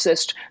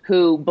pharmacist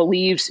who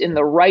believes in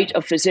the right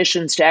of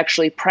physicians to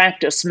actually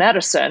practice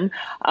medicine,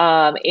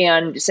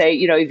 and say,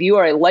 if you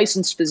are a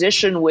licensed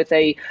physician with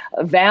a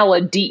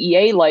valid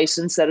DEA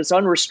license that is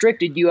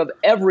unrestricted, you have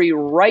every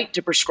right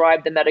to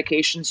prescribe the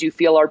medications you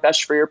feel are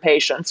best for your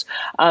patients.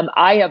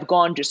 I have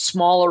gone to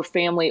smaller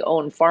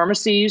family-owned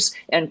pharmacies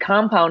and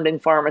compounding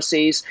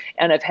pharmacies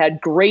and have had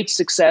great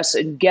success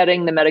in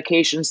getting the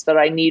medications that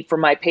I need for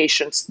my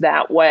patients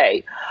that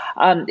way.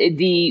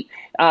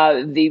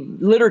 The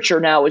literature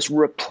now is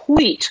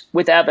replete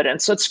with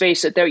evidence. Let's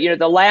face it,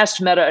 the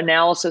last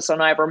meta-analysis on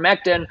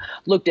ivermectin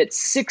looked at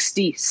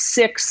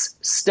 66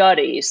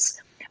 studies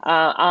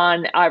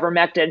on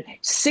ivermectin,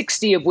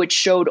 60 of which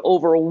showed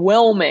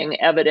overwhelming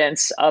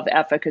evidence of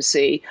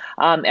efficacy.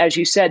 As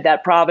you said,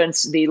 that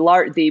province, the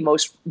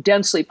most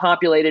densely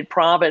populated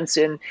province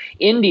in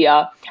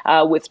India,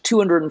 with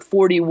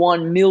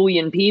 241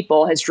 million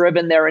people, has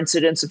driven their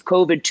incidence of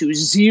COVID to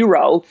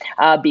zero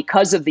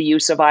because of the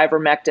use of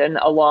ivermectin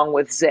along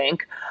with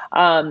zinc.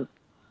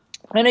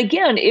 And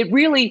again,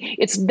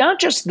 it's not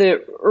just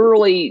the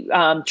early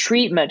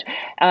treatment.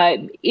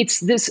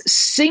 It's this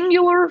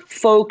singular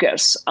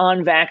focus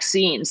on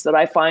vaccines that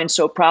I find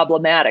so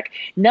problematic.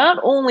 Not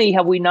only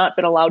have we not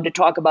been allowed to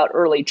talk about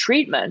early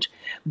treatment,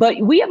 but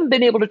we haven't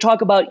been able to talk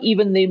about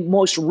even the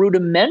most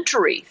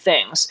rudimentary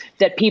things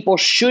that people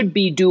should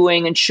be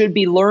doing and should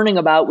be learning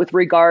about with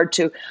regard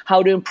to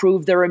how to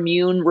improve their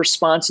immune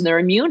response and their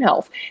immune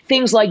health.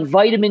 Things like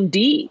vitamin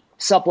D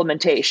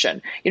supplementation.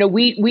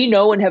 We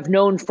know and have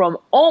known from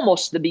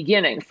almost the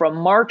beginning, from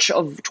March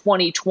of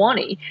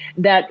 2020,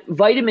 that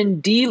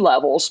vitamin D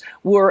levels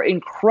were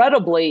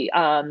incredibly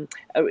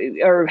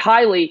or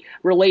highly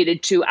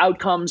related to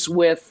outcomes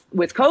with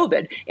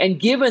COVID. And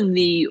given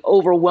the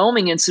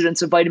overwhelming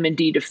incidence of vitamin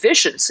D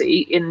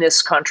deficiency in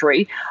this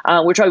country,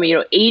 we're talking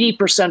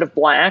 80% of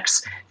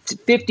Blacks,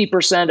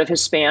 50% of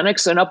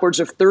Hispanics, and upwards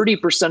of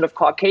 30% of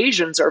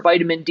Caucasians are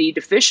vitamin D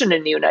deficient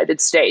in the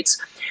United States.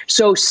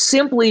 So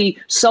simply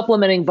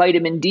supplementing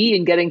vitamin D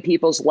and getting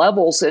people's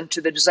levels into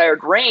the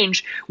desired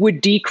range would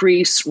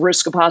decrease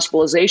risk of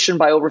hospitalization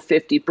by over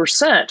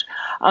 50%.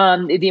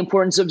 The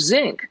importance of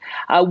zinc.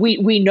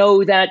 We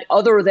know that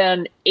other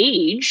than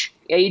age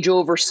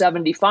over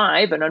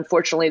 75, and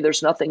unfortunately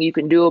there's nothing you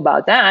can do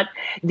about that,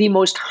 the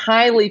most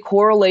highly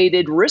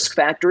correlated risk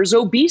factor is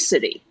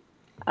obesity.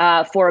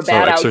 For a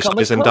bad outcome. So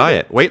exercise and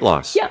diet, weight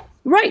loss. Yeah,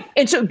 right.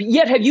 And so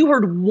yet have you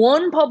heard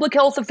one public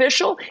health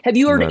official? Have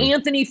you heard None.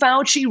 Anthony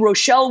Fauci,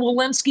 Rochelle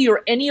Walensky,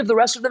 or any of the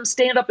rest of them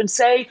stand up and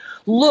say,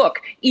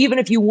 look, even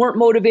if you weren't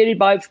motivated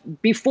by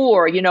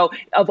before,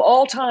 of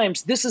all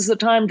times, this is the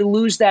time to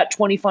lose that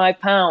 25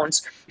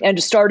 pounds and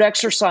to start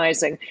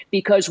exercising,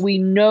 because we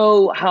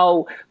know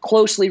how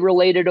closely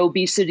related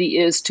obesity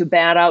is to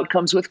bad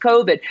outcomes with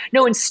COVID.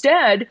 No,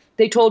 instead,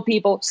 they told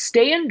people,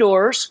 stay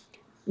indoors.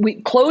 We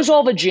close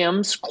all the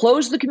gyms,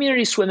 close the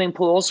community swimming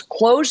pools,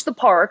 close the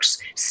parks,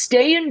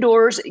 stay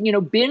indoors,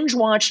 binge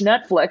watch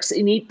Netflix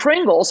and eat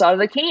Pringles out of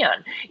the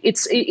can.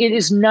 It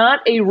is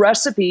not a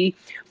recipe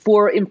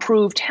for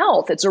improved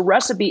health. It's a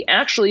recipe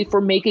actually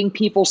for making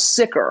people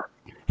sicker.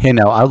 Hey,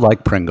 now I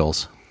like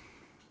Pringles.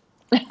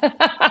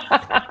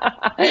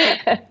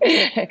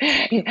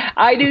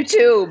 I do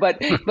too, but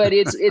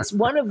it's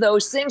one of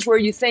those things where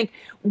you think,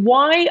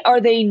 why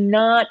are they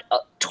not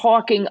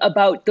talking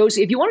about those?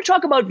 If you want to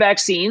talk about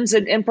vaccines,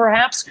 and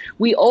perhaps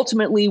we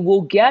ultimately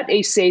will get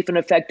a safe and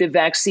effective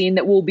vaccine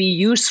that will be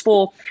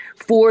useful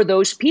for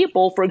those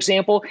people. For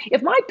example,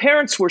 if my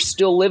parents were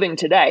still living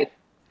today,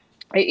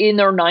 in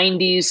their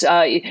 90s,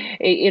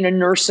 in a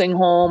nursing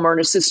home or an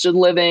assisted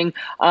living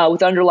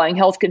with underlying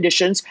health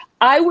conditions,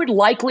 I would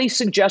likely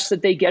suggest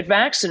that they get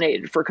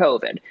vaccinated for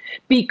COVID,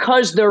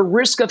 because their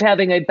risk of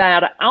having a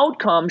bad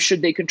outcome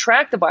should they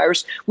contract the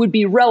virus would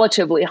be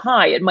relatively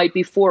high. It might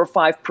be 4 or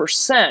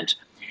 5%.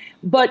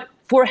 But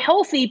for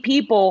healthy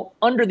people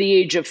under the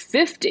age of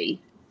 50,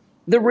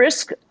 the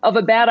risk of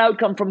a bad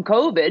outcome from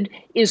COVID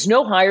is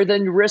no higher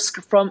than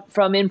risk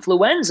from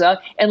influenza,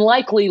 and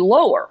likely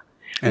lower.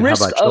 And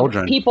risk how about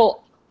children? Of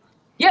people,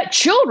 Yeah,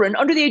 children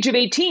under the age of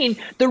 18,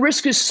 the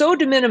risk is so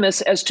de minimis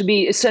as to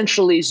be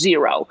essentially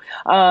zero.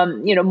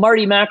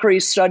 Marty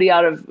Macri's study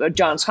out of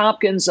Johns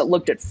Hopkins that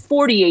looked at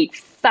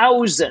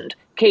 48,000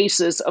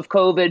 cases of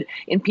COVID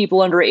in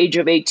people under age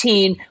of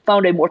 18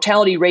 found a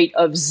mortality rate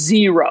of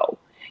zero.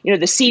 The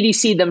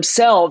CDC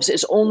themselves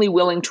is only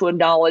willing to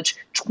acknowledge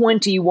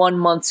 21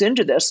 months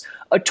into this,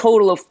 a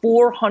total of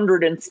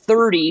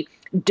 430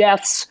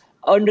 deaths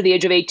under the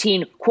age of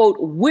 18, quote,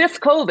 with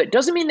COVID.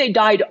 Doesn't mean they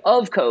died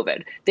of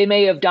COVID. They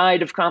may have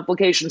died of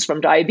complications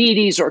from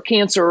diabetes or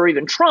cancer or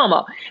even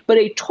trauma, but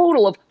a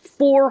total of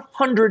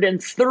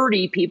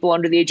 430 people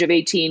under the age of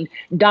 18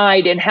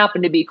 died and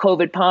happened to be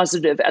COVID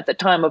positive at the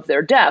time of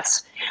their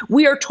deaths.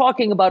 We are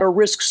talking about a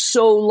risk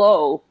so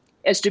low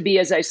as to be,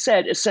 as I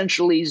said,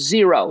 essentially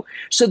zero.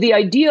 So the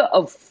idea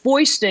of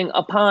foisting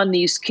upon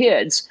these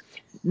kids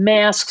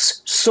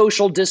masks,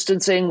 social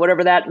distancing,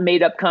 whatever that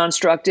made-up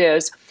construct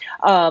is,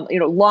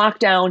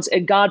 lockdowns,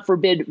 and God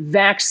forbid,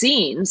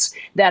 vaccines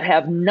that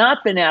have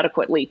not been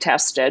adequately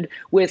tested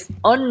with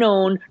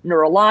unknown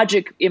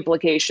neurologic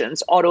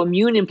implications,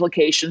 autoimmune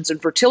implications,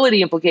 and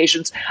fertility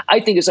implications,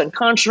 I think is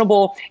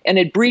unconscionable, and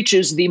it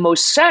breaches the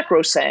most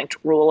sacrosanct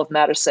rule of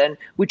medicine,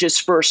 which is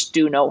first,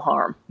 do no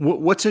harm.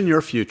 What's in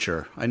your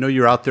future? I know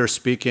you're out there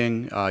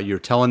speaking, you're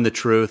telling the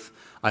truth.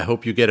 I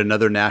hope you get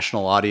another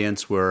national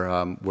audience where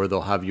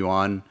they'll have you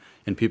on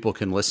and people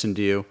can listen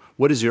to you.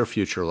 What does your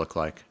future look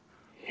like?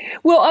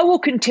 Well, I will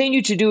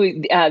continue to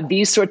do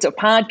these sorts of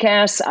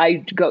podcasts.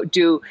 I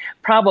do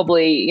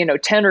probably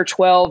 10 or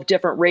 12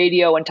 different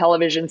radio and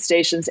television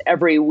stations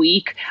every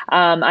week.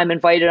 I'm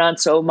invited on,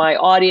 so my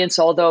audience,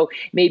 although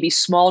maybe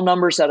small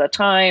numbers at a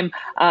time,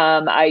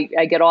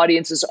 I get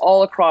audiences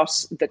all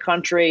across the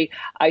country.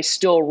 I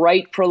still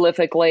write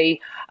prolifically.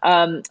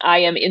 I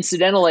am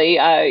incidentally,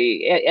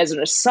 as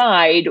an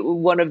aside,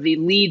 one of the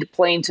lead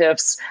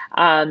plaintiffs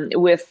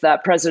with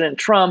President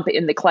Trump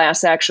in the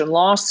class action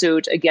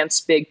lawsuit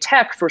against big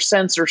tech for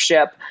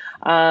censorship.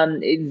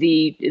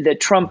 The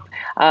Trump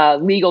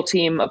legal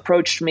team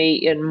approached me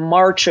in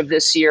March of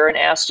this year and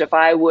asked if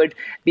I would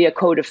be a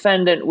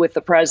co-defendant with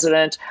the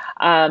president.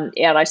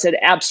 And I said,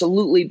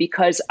 absolutely,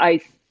 because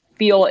I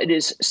feel it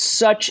is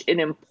such an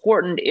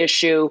important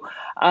issue,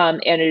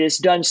 and it has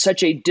done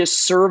such a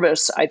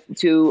disservice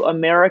to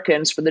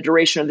Americans for the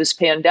duration of this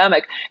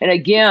pandemic. And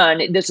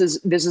again, this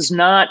is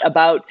not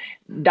about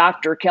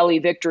Dr. Kelly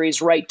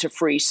Victory's right to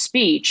free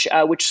speech,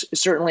 which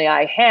certainly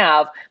I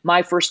have.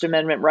 My First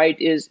Amendment right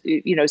is,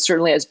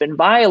 certainly has been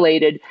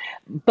violated,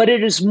 but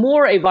it is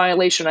more a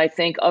violation, I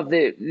think, of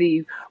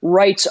the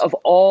rights of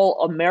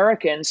all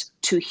Americans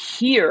to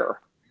hear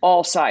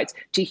all sides,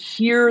 to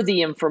hear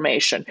the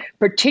information,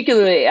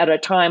 particularly at a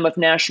time of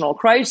national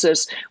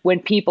crisis when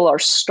people are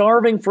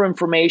starving for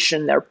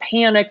information, they're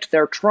panicked,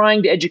 they're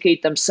trying to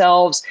educate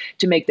themselves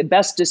to make the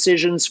best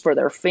decisions for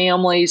their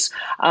families,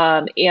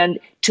 and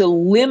to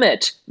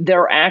limit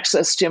their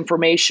access to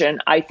information,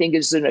 I think,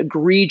 is an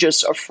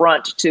egregious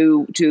affront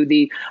to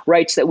the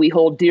rights that we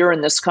hold dear in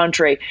this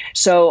country.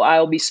 So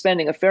I'll be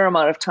spending a fair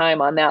amount of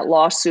time on that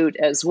lawsuit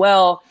as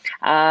well.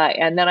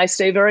 And then I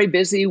stay very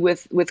busy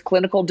with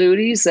clinical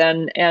duties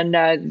and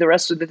the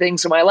rest of the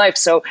things in my life.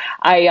 So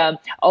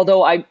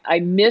although I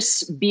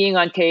miss being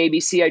on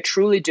KABC, I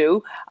truly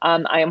do.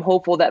 I am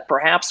hopeful that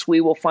perhaps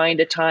we will find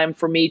a time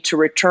for me to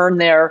return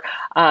there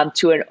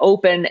to an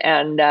open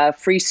and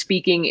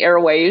free-speaking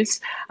airwaves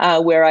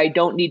where I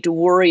don't need to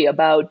worry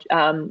about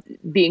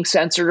being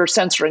censored or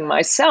censoring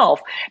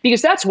myself.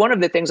 Because that's one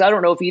of the things, I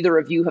don't know if either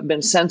of you have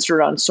been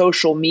censored on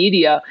social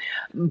media,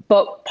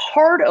 but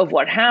part of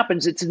what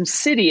happens, it's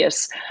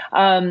insidious.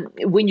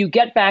 When you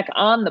get back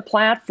on the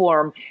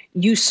platform,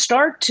 you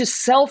start to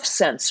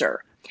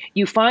self-censor.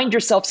 You find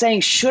yourself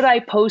saying, should I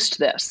post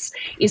this?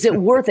 Is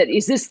it worth it?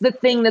 Is this the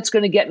thing that's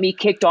going to get me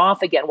kicked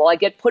off again? Will I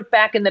get put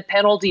back in the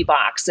penalty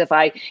box if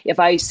I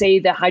say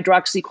the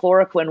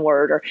hydroxychloroquine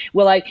word? Or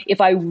will I, if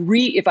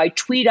I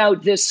tweet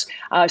out this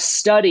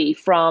study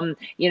from,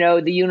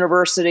 the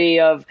University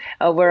of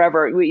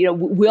wherever,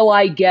 will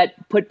I get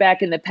put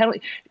back in the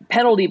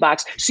penalty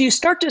box? So you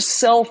start to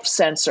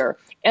self-censor.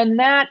 And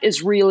that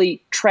is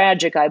really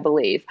tragic, I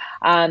believe.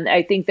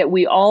 I think that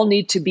we all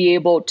need to be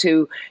able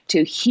to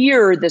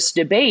hear this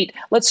debate.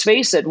 Let's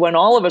face it, when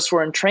all of us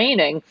were in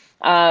training,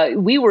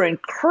 we were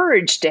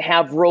encouraged to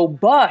have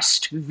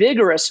robust,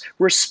 vigorous,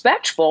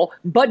 respectful,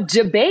 but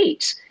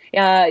debate.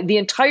 The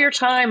entire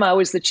time I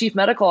was the chief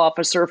medical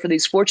officer for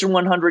these Fortune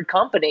 100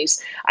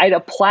 companies, I had a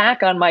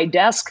plaque on my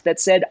desk that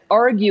said,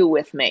 "Argue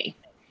with me."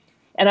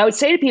 And I would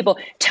say to people,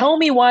 tell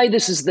me why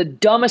this is the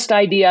dumbest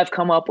idea I've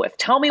come up with.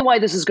 Tell me why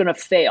this is going to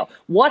fail.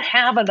 What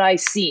haven't I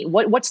seen?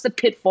 What's the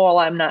pitfall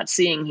I'm not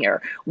seeing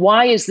here?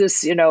 Why is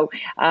this,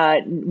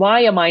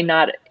 why am I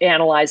not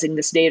analyzing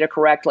this data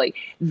correctly?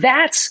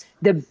 That's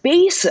the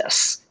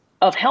basis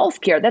of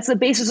healthcare. That's the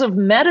basis of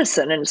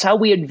medicine, and it's how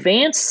we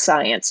advance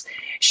science.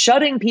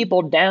 Shutting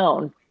people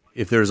down.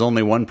 If there's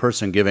only one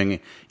person giving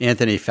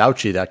Anthony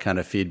Fauci that kind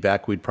of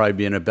feedback, we'd probably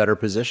be in a better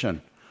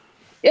position.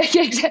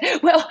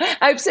 Well,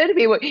 I've said to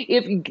people,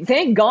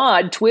 thank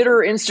God Twitter,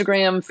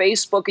 Instagram,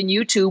 Facebook, and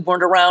YouTube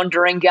weren't around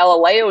during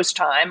Galileo's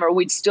time, or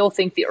we'd still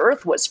think the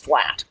Earth was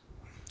flat.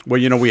 Well,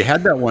 we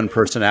had that one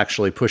person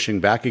actually pushing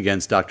back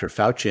against Dr.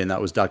 Fauci, and that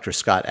was Dr.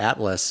 Scott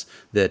Atlas,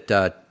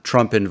 that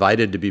Trump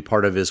invited to be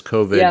part of his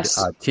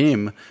COVID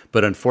team.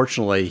 But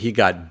unfortunately, he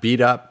got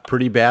beat up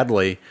pretty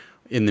badly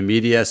in the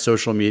media,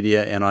 social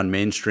media, and on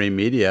mainstream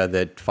media,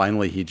 that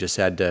finally he just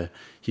had to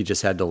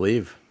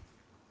leave.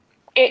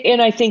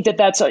 And I think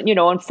that's,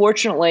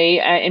 unfortunately,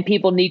 and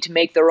people need to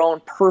make their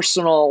own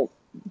personal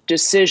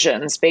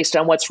decisions based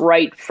on what's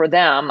right for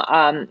them.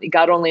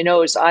 God only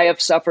knows I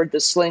have suffered the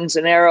slings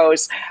and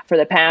arrows for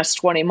the past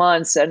 20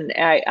 months, and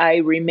I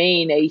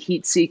remain a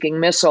heat-seeking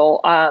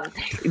missile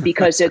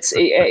because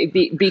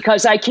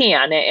because I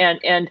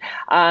can.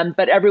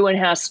 But everyone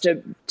has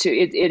to.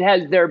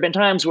 There have been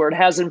times where it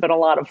hasn't been a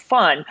lot of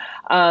fun.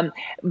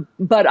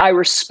 But I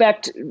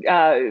respect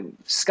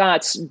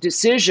Scott's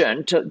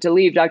decision to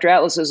leave. Dr.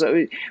 Atlas is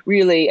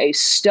really a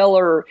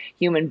stellar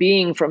human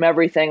being from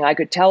everything I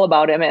could tell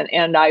about him,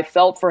 and I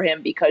felt for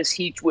him because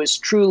he was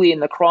truly in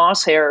the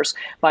crosshairs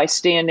by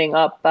standing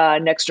up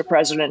next to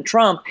President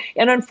Trump.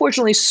 And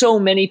unfortunately, so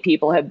many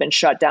people have been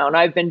shut down.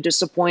 I've been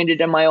disappointed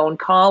in my own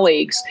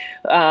colleagues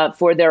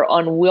for their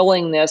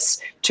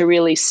unwillingness to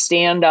really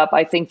stand up.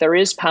 I think there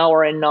is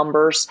power in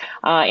numbers,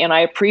 and I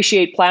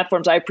appreciate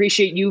platforms. I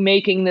appreciate you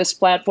making this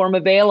platform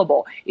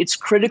available. It's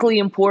critically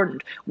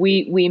important.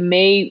 We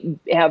may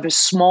have a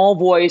small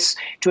voice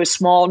to a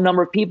small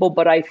number of people,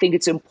 but I think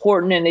it's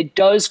important, and it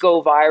does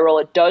go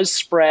viral. It does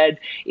spread.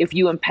 If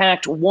you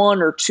impact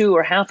one or two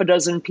or half a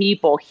dozen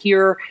people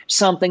hear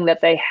something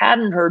that they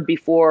hadn't heard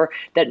before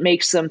that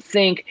makes them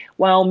think,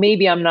 well,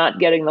 maybe I'm not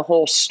getting the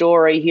whole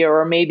story here,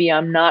 or maybe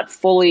I'm not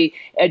fully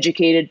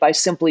educated by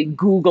simply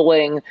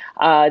Googling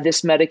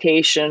this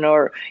medication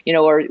or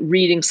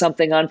reading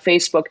something on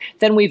Facebook,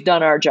 then we've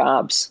done our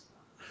jobs.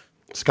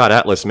 Scott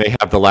Atlas may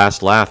have the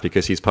last laugh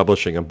because he's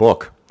publishing a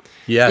book.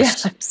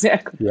 Yes. Yeah,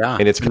 exactly. Yeah.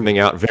 And it's coming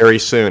out very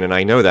soon. And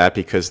I know that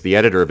because the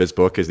editor of his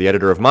book is the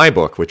editor of my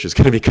book, which is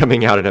going to be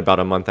coming out in about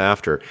a month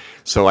after.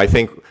 So I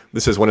think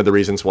this is one of the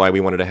reasons why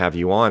we wanted to have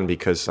you on,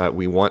 because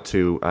we want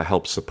to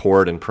help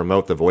support and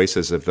promote the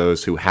voices of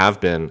those who have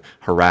been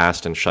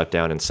harassed and shut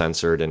down and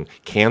censored and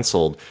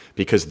canceled,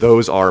 because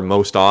those are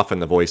most often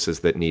the voices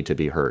that need to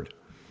be heard.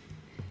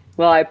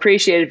 Well, I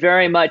appreciate it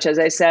very much. As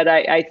I said,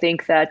 I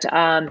think that,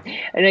 and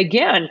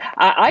again,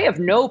 I have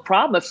no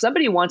problem if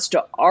somebody wants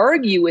to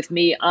argue with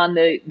me on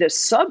the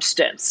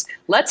substance.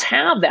 Let's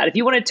have that. If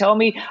you want to tell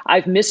me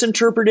I've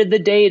misinterpreted the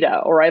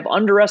data, or I've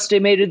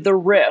underestimated the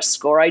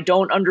risk, or I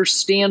don't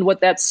understand what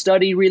that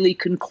study really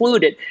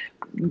concluded,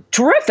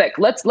 terrific.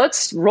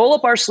 Let's roll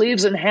up our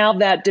sleeves and have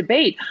that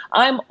debate.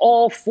 I'm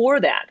all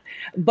for that.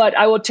 But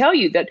I will tell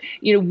you that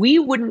we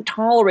wouldn't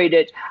tolerate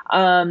it,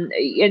 and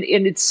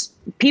it's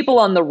people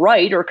on the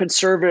right or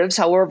conservatives,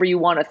 however you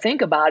want to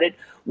think about it,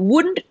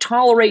 wouldn't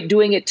tolerate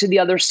doing it to the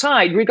other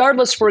side,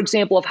 regardless, for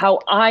example, of how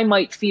I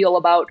might feel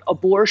about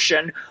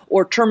abortion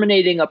or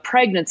terminating a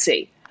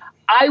pregnancy.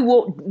 I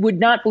would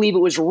not believe it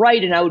was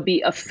right, and I would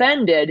be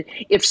offended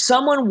if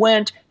someone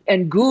went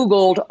and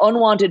Googled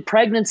unwanted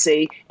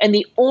pregnancy and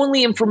the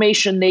only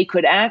information they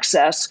could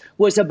access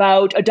was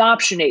about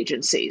adoption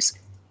agencies.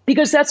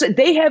 Because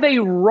they have a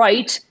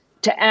right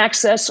to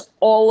access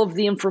all of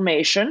the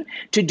information,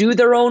 to do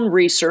their own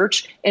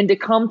research, and to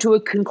come to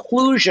a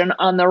conclusion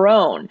on their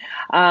own.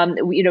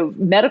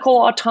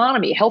 Medical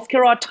autonomy,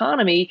 healthcare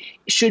autonomy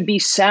should be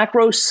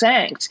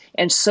sacrosanct,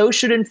 and so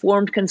should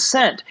informed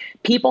consent.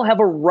 People have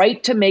a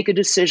right to make a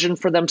decision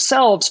for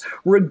themselves,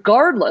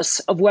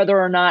 regardless of whether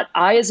or not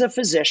I, as a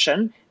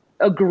physician,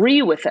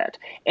 agree with it.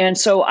 And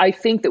so I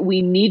think that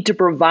we need to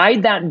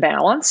provide that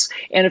balance.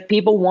 And if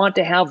people want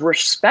to have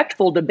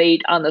respectful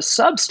debate on the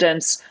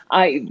substance,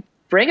 I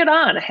bring it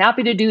on.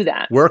 Happy to do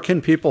that. Where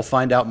can people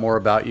find out more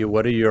about you?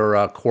 What are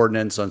your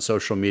coordinates on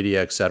social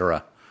media, et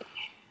cetera?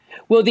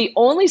 Well, the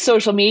only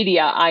social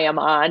media I am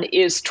on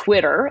is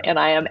Twitter, and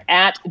I am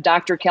at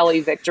Dr. Kelly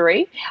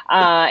Victory.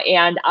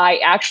 And I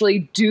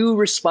actually do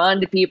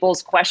respond to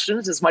people's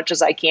questions as much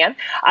as I can.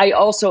 I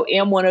also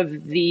am one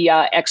of the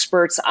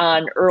experts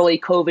on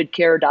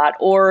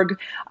earlycovidcare.org,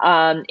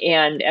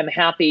 and am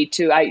happy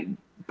to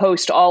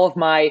post all of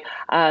my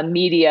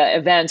media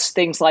events,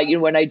 things like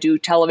when I do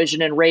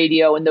television and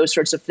radio and those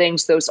sorts of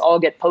things. Those all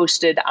get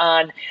posted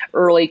on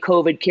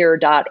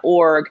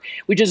earlycovidcare.org,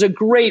 which is a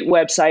great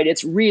website.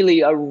 It's really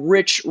a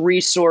rich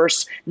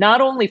resource, not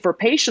only for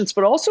patients,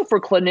 but also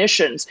for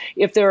clinicians.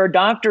 If there are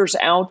doctors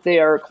out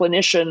there,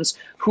 clinicians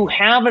who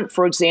haven't,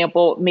 for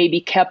example,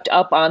 maybe kept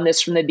up on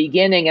this from the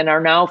beginning and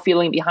are now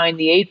feeling behind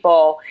the eight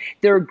ball,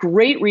 there are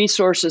great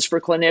resources for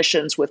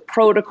clinicians with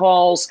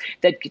protocols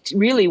that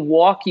really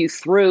walk you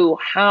through through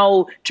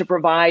how to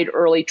provide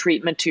early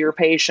treatment to your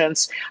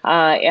patients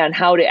and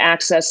how to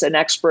access an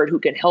expert who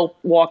can help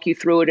walk you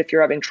through it if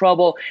you're having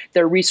trouble.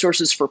 There are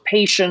resources for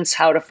patients,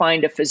 how to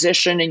find a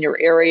physician in your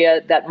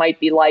area that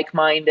might be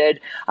like-minded,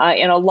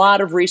 and a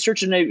lot of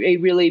research and a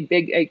really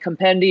big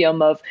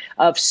compendium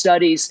of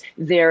studies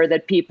there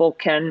that people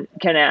can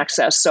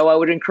access. So I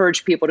would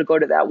encourage people to go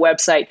to that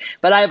website.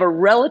 But I have a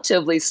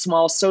relatively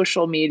small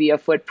social media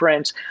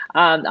footprint.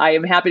 I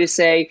am happy to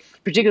say,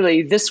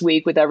 particularly this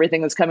week with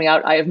everything that's coming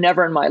out, I have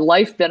never in my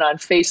life been on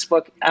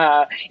Facebook,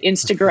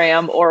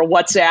 Instagram, or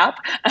WhatsApp,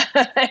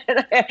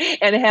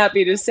 and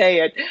happy to say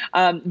it.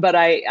 But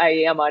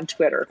I am on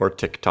Twitter. Or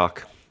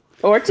TikTok.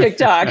 Or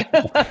TikTok.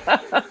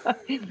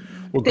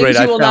 Well, great. Things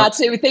you will not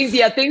see.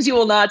 Things you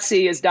will not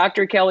see is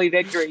Dr. Kelly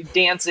Victory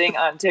dancing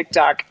on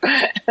TikTok.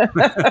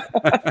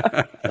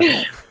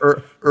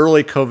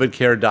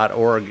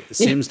 Earlycovidcare.org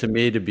seems to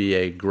me to be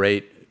a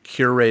great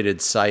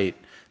curated site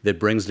that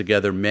brings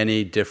together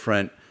many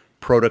different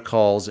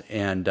protocols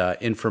and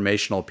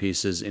informational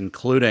pieces,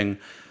 including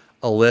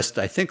a list.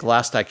 I think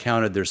last I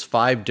counted, there's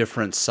 5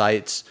 different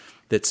sites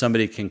that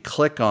somebody can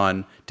click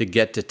on to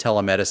get to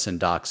telemedicine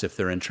docs if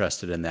they're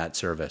interested in that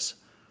service.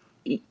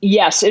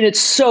 Yes, and it's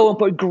so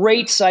important.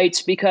 Great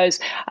sites, because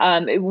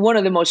one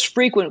of the most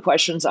frequent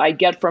questions I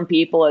get from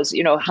people is,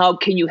 how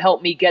can you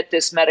help me get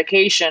this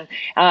medication?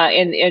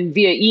 And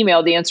via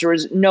email, the answer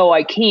is no,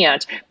 I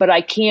can't. But I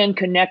can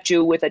connect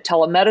you with a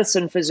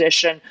telemedicine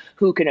physician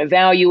who can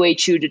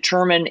evaluate you,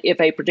 determine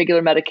if a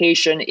particular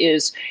medication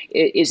is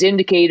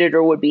indicated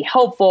or would be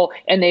helpful,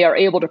 and they are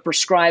able to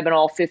prescribe in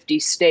all 50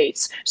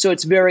 states. So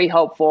it's very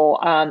helpful.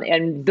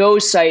 And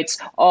those sites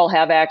all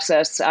have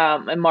access,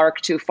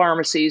 Mark, to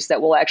pharmacies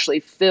that will actually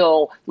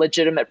fill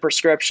legitimate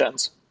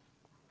prescriptions.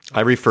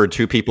 I referred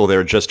 2 people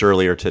there just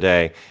earlier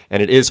today,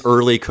 and it is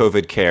Early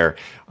COVID Care.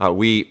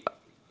 We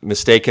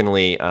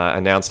mistakenly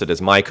announced it as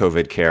My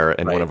COVID Care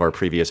in one of our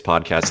previous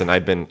podcasts, and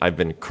I've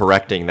been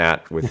correcting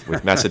that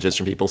with messages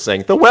from people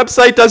saying the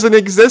website doesn't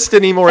exist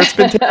anymore. It's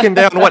been taken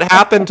down. What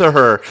happened to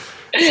her?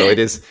 So it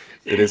is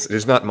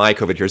not My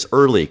COVID Care. It's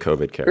Early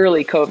COVID Care.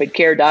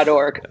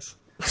 Earlycovidcare.org. Yes.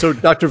 So,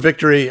 Dr.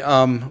 Victory,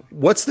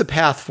 what's the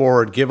path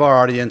forward? Give our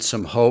audience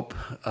some hope,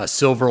 a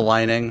silver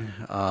lining.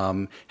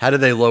 How do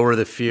they lower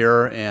the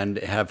fear and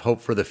have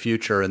hope for the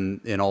future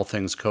in all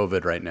things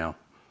COVID right now?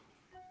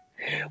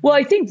 Well,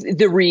 I think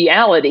the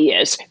reality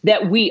is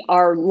that we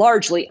are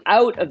largely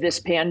out of this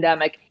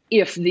pandemic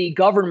if the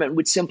government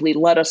would simply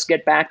let us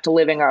get back to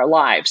living our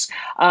lives.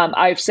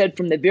 I've said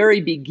from the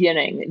very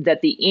beginning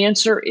that the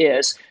answer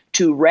is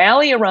to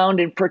rally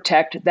around and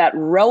protect that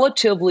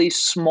relatively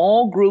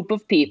small group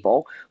of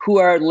people who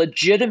are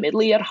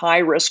legitimately at high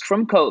risk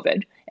from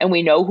COVID. And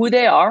we know who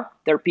they are.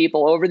 They're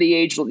people over the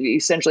age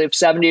essentially of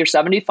 70 or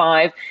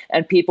 75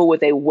 and people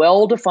with a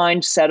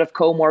well-defined set of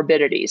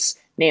comorbidities,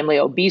 namely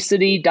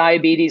obesity,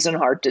 diabetes, and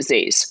heart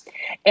disease.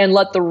 And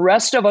let the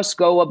rest of us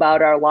go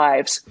about our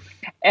lives.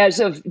 As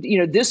of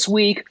this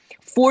week,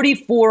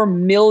 44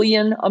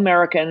 million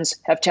Americans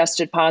have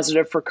tested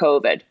positive for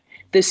COVID.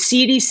 The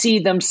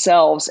CDC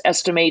themselves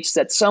estimates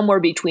that somewhere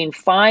between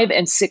 5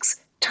 and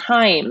 6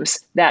 times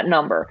that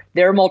number,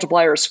 their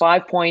multiplier is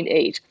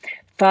 5.8.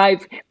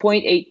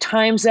 5.8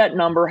 times that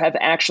number have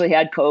actually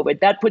had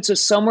COVID. That puts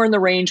us somewhere in the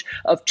range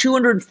of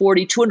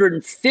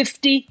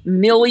 250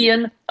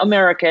 million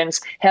Americans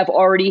have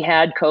already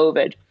had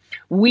COVID.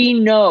 We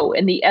know,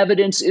 and the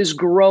evidence is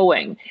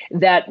growing,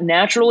 that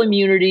natural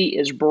immunity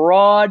is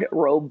broad,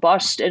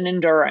 robust, and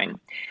enduring.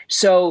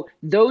 So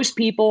those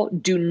people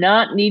do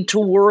not need to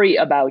worry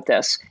about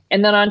this.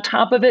 And then on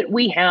top of it,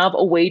 we have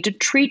a way to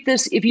treat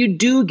this if you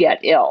do get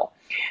ill.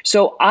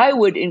 So I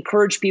would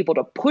encourage people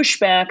to push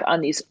back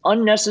on these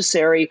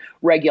unnecessary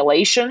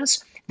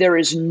regulations. There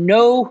is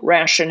no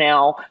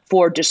rationale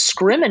for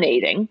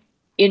discriminating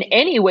in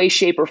any way,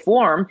 shape, or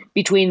form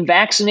between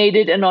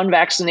vaccinated and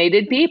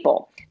unvaccinated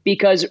people.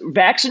 Because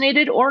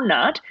vaccinated or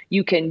not,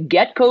 you can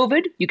get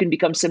COVID, you can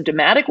become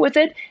symptomatic with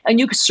it, and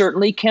you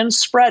certainly can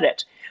spread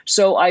it.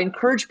 So I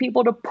encourage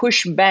people to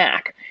push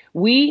back.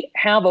 We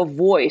have a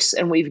voice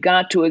and we've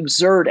got to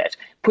exert it.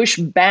 Push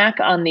back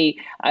on the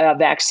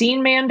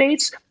vaccine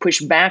mandates, push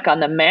back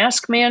on the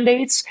mask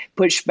mandates,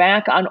 push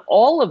back on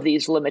all of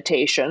these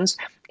limitations.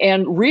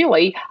 And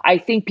really, I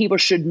think people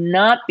should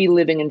not be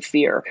living in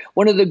fear.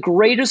 One of the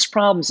greatest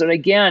problems, and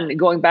again,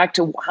 going back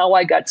to how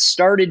I got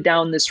started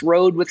down this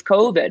road with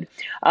COVID,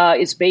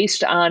 is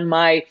based on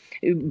my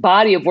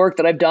body of work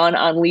that I've done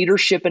on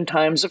leadership in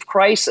times of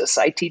crisis.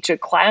 I teach a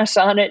class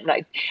on it,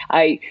 and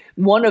I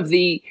one of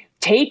the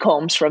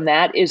take-homes from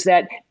that is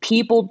that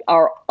people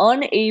are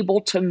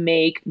unable to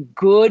make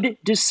good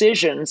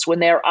decisions when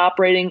they're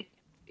operating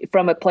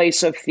from a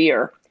place of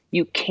fear.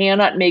 You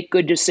cannot make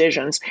good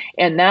decisions.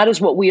 And that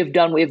is what we have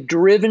done. We have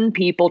driven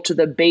people to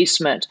the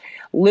basement,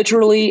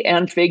 literally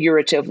and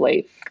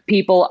figuratively.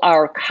 People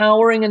are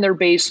cowering in their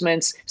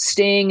basements,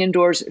 staying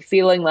indoors,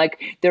 feeling like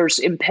there's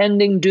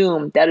impending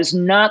doom. That is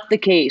not the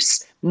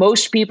case.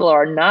 Most people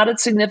are not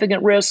at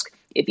significant risk.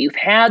 If you've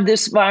had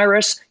this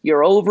virus,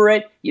 you're over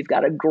it. You've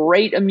got a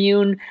great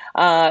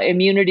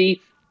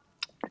immunity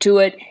to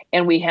it,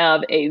 and we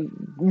have a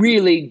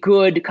really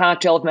good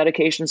cocktail of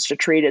medications to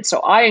treat it. So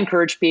I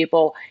encourage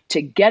people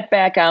to get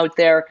back out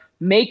there,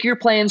 make your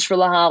plans for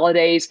the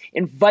holidays,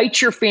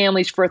 invite your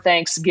families for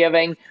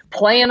Thanksgiving,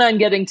 plan on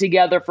getting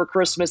together for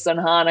Christmas and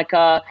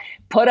Hanukkah,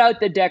 put out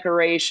the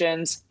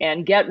decorations,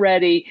 and get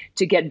ready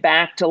to get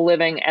back to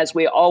living as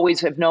we always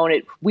have known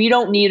it. We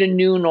don't need a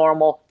new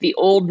normal. The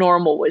old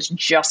normal was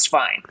just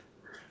fine.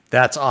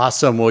 That's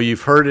awesome. Well,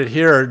 you've heard it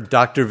here,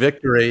 Dr.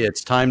 Victory.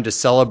 It's time to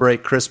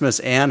celebrate Christmas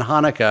and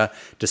Hanukkah,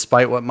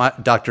 despite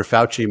what Dr.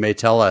 Fauci may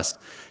tell us.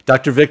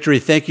 Dr. Victory,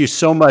 thank you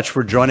so much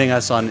for joining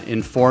us on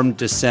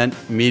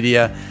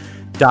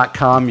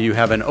InformedDissentMedia.com. You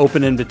have an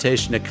open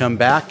invitation to come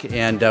back,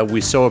 and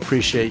we so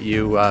appreciate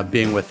you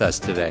being with us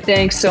today.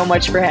 Thanks so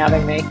much for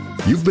having me.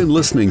 You've been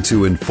listening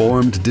to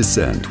Informed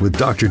Dissent with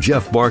Dr.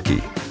 Jeff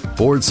Barke,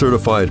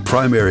 board-certified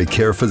primary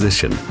care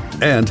physician,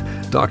 and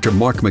Dr.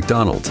 Mark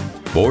McDonald,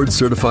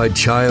 board-certified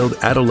child,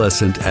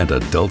 adolescent, and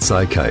adult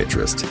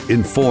psychiatrist.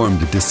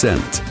 Informed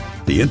Dissent,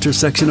 the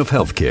intersection of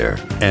healthcare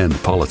and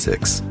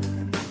politics.